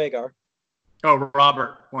 Robert or Rhaegar? Oh,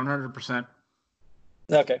 Robert, 100%.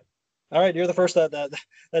 Okay. All right. You're the first that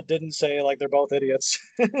didn't say like they're both idiots.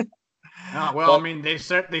 Well, I mean, they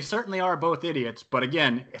certainly are both idiots. But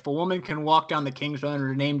again, if a woman can walk down the King's Road in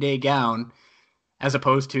her name day gown, as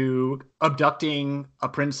opposed to abducting a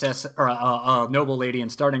princess or a noble lady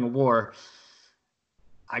and starting a war,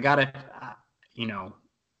 I gotta,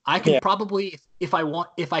 I can probably, if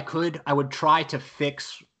I could, I would try to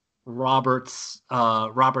fix Robert's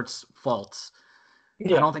faults.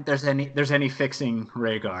 Yeah. I don't think there's any fixing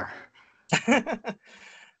Rhaegar.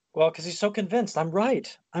 Well, because he's so convinced. I'm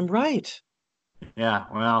right. Yeah,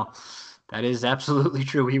 well, that is absolutely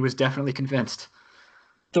true. He was definitely convinced.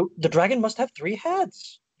 The dragon must have 3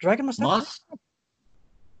 heads. Dragon must have 3 heads.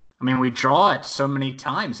 I mean, we draw it so many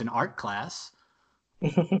times in art class.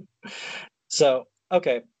 So,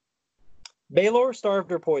 okay. Baelor,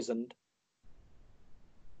 starved or poisoned?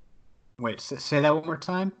 Wait, say that one more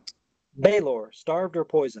time. Baelor, starved or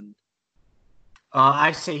poisoned?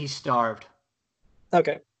 I say he's starved.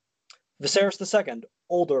 Okay. Viserys II,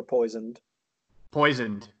 old or poisoned?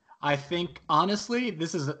 Poisoned. I think, honestly,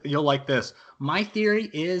 you'll like this. My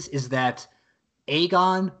theory is that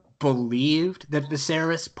Aegon believed that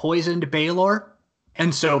Viserys poisoned Baelor,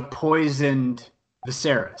 and so poisoned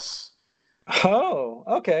Viserys. Oh,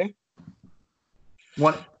 okay.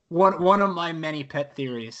 One of my many pet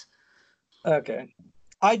theories. Okay.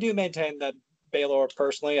 I do maintain that Baelor,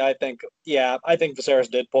 personally, I think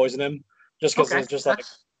Viserys did poison him, just because it's just like...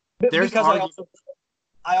 Because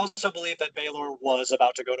I also believe that Baelor was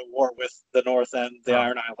about to go to war with the North and the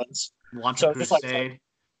Iron Islands. Launch a crusade.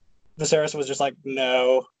 Viserys was just like,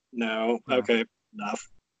 no, okay, enough.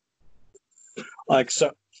 Like,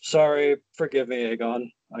 so sorry, forgive me,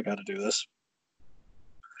 Aegon. I got to do this.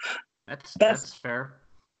 That's fair.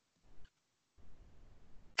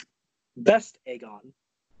 Best Aegon.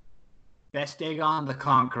 Best Aegon the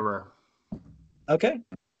Conqueror. Okay.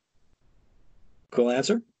 Cool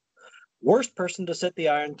answer. Worst person to sit the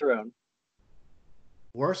Iron Throne.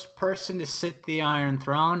 Worst person to sit the Iron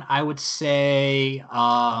Throne, I would say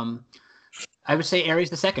Aerys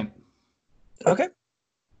II. Okay.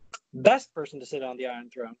 Best person to sit on the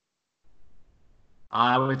Iron Throne.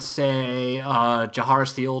 I would say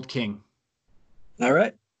Jaehaerys the Old King. All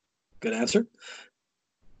right. Good answer.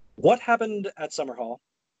 What happened at Summerhall?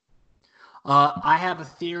 I have a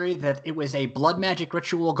theory that it was a blood magic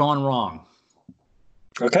ritual gone wrong.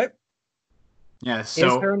 Okay. Yeah,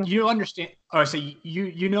 so you understand. Oh, so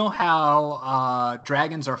you know how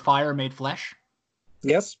dragons are fire-made flesh?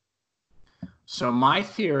 Yes. So my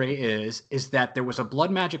theory is that there was a blood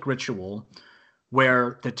magic ritual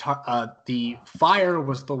where the fire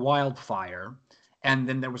was the wildfire, and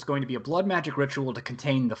then there was going to be a blood magic ritual to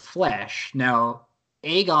contain the flesh. Now,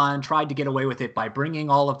 Aegon tried to get away with it by bringing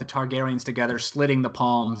all of the Targaryens together, slitting the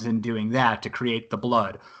palms, and doing that to create the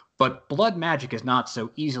blood. But blood magic is not so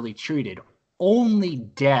easily treated. Only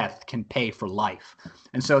death can pay for life.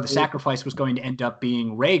 And so the sacrifice was going to end up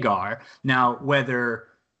being Rhaegar. Now, whether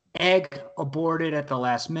Egg aborted at the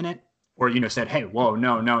last minute or, said, hey, whoa,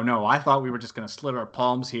 no, I thought we were just going to slit our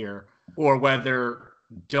palms here, or whether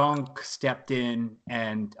Dunk stepped in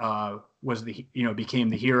and became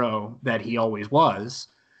the hero that he always was.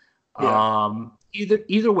 Yeah.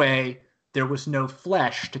 Either way, there was no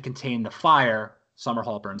flesh to contain the fire.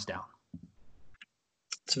 Summerhall burns down.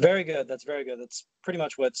 It's very good. That's very good. That's pretty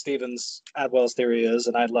much what Stevens Adwell's theory is,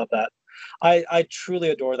 and I love that. I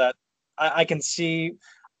truly adore that. I can see.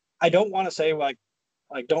 I don't want to say like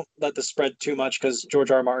don't let this spread too much because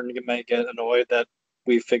George R. R. Martin may get annoyed that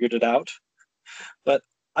we figured it out. But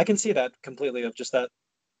I can see that completely, of just that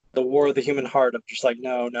the war of the human heart of just like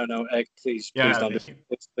no, Egg, please don't do it.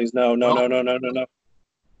 Please no.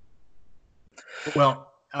 Well,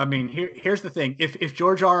 I mean, here's the thing. If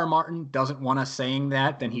George R. R. Martin doesn't want us saying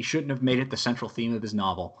that, then he shouldn't have made it the central theme of his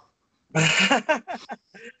novel.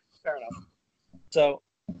 Fair enough.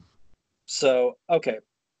 So okay.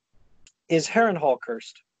 Is Harrenhal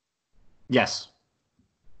cursed? Yes.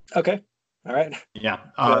 Okay. All right. Yeah.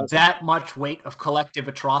 Good answer. That much weight of collective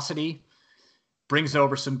atrocity brings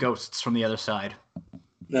over some ghosts from the other side.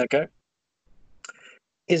 Okay.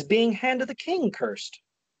 Is being Hand of the King cursed?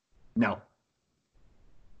 No.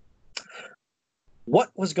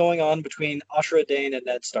 What was going on between Ashra Dane and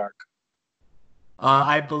Ned Stark?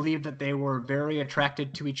 I believe that they were very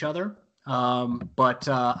attracted to each other, but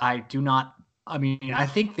I do not. I mean, I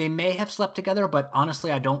think they may have slept together, but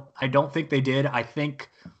honestly, I don't. I don't think they did. I think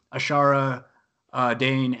Ashara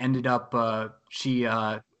Dane ended up. She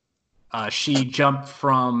jumped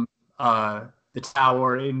from the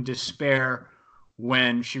tower in despair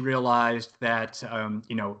when she realized that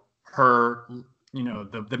her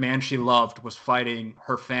the man she loved was fighting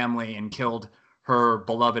her family and killed her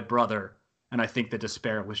beloved brother, and I think the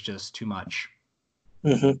despair was just too much.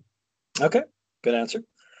 Mm-hmm. Okay, good answer.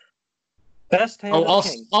 Best Hand of the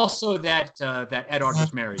King. Also that that Eddard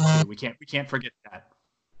was married too. We can't forget that.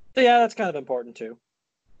 Yeah, that's kind of important too.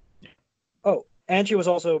 Yeah. Oh, and she was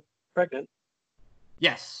also pregnant.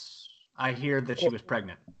 Yes, I hear that she was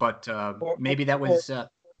pregnant, but Or, maybe that was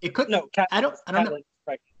it. Could no? I don't know. Was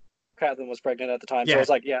pregnant. Catelyn was pregnant at the time, so Yeah, it's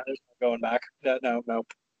like, yeah, there's no going back. No.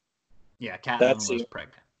 yeah, Catelyn That's was you.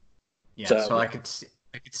 pregnant. Yeah, So so yeah.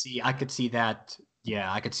 I could see that.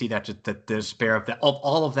 Yeah, I could see that. Just the despair of that,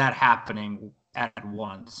 all of that happening at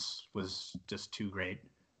once was just too great.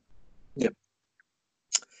 Yep.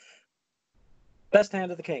 Best Hand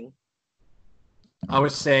of the King. I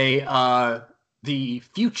would say the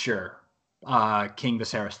future King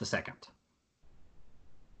Viserys II.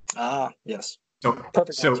 Ah, yes. So,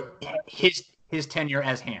 Perfect answer. his tenure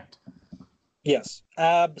as Hand. Yes,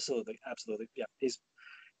 absolutely. Yeah,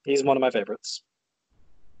 he's one of my favorites.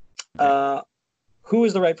 Who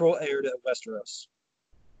is the rightful heir to Westeros?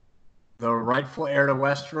 The rightful heir to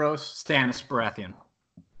Westeros, Stannis Baratheon.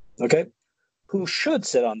 Okay. Who should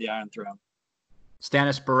sit on the Iron Throne?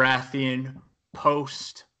 Stannis Baratheon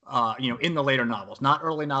post, in the later novels, not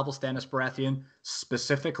early novels. Stannis Baratheon,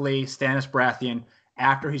 specifically Stannis Baratheon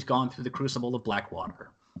after he's gone through the Crucible of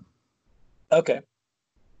Blackwater. Okay.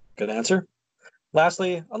 Good answer.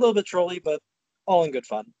 Lastly, a little bit trolly, but all in good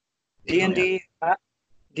fun. D&D,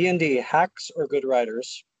 D&D hacks or good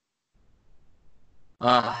writers?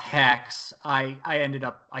 Hacks. I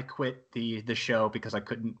quit the show because I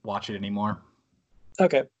couldn't watch it anymore.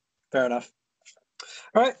 Okay, fair enough.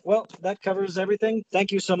 All right, well, that covers everything.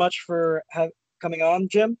 Thank you so much for coming on,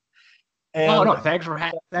 Jim. And no, thanks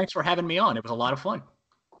for having me on. It was a lot of fun.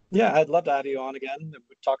 Yeah, I'd love to have you on again.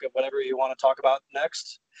 We'd talk about whatever you want to talk about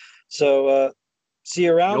next. So see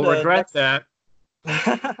you around. You'll regret that.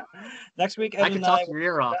 Next week, Evan I can talk your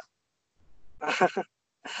ear off.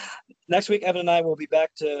 Next week, Evan and I will be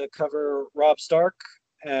back to cover Robb Stark,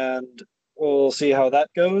 and we'll see how that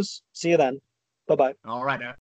goes. See you then. Bye-bye. All right.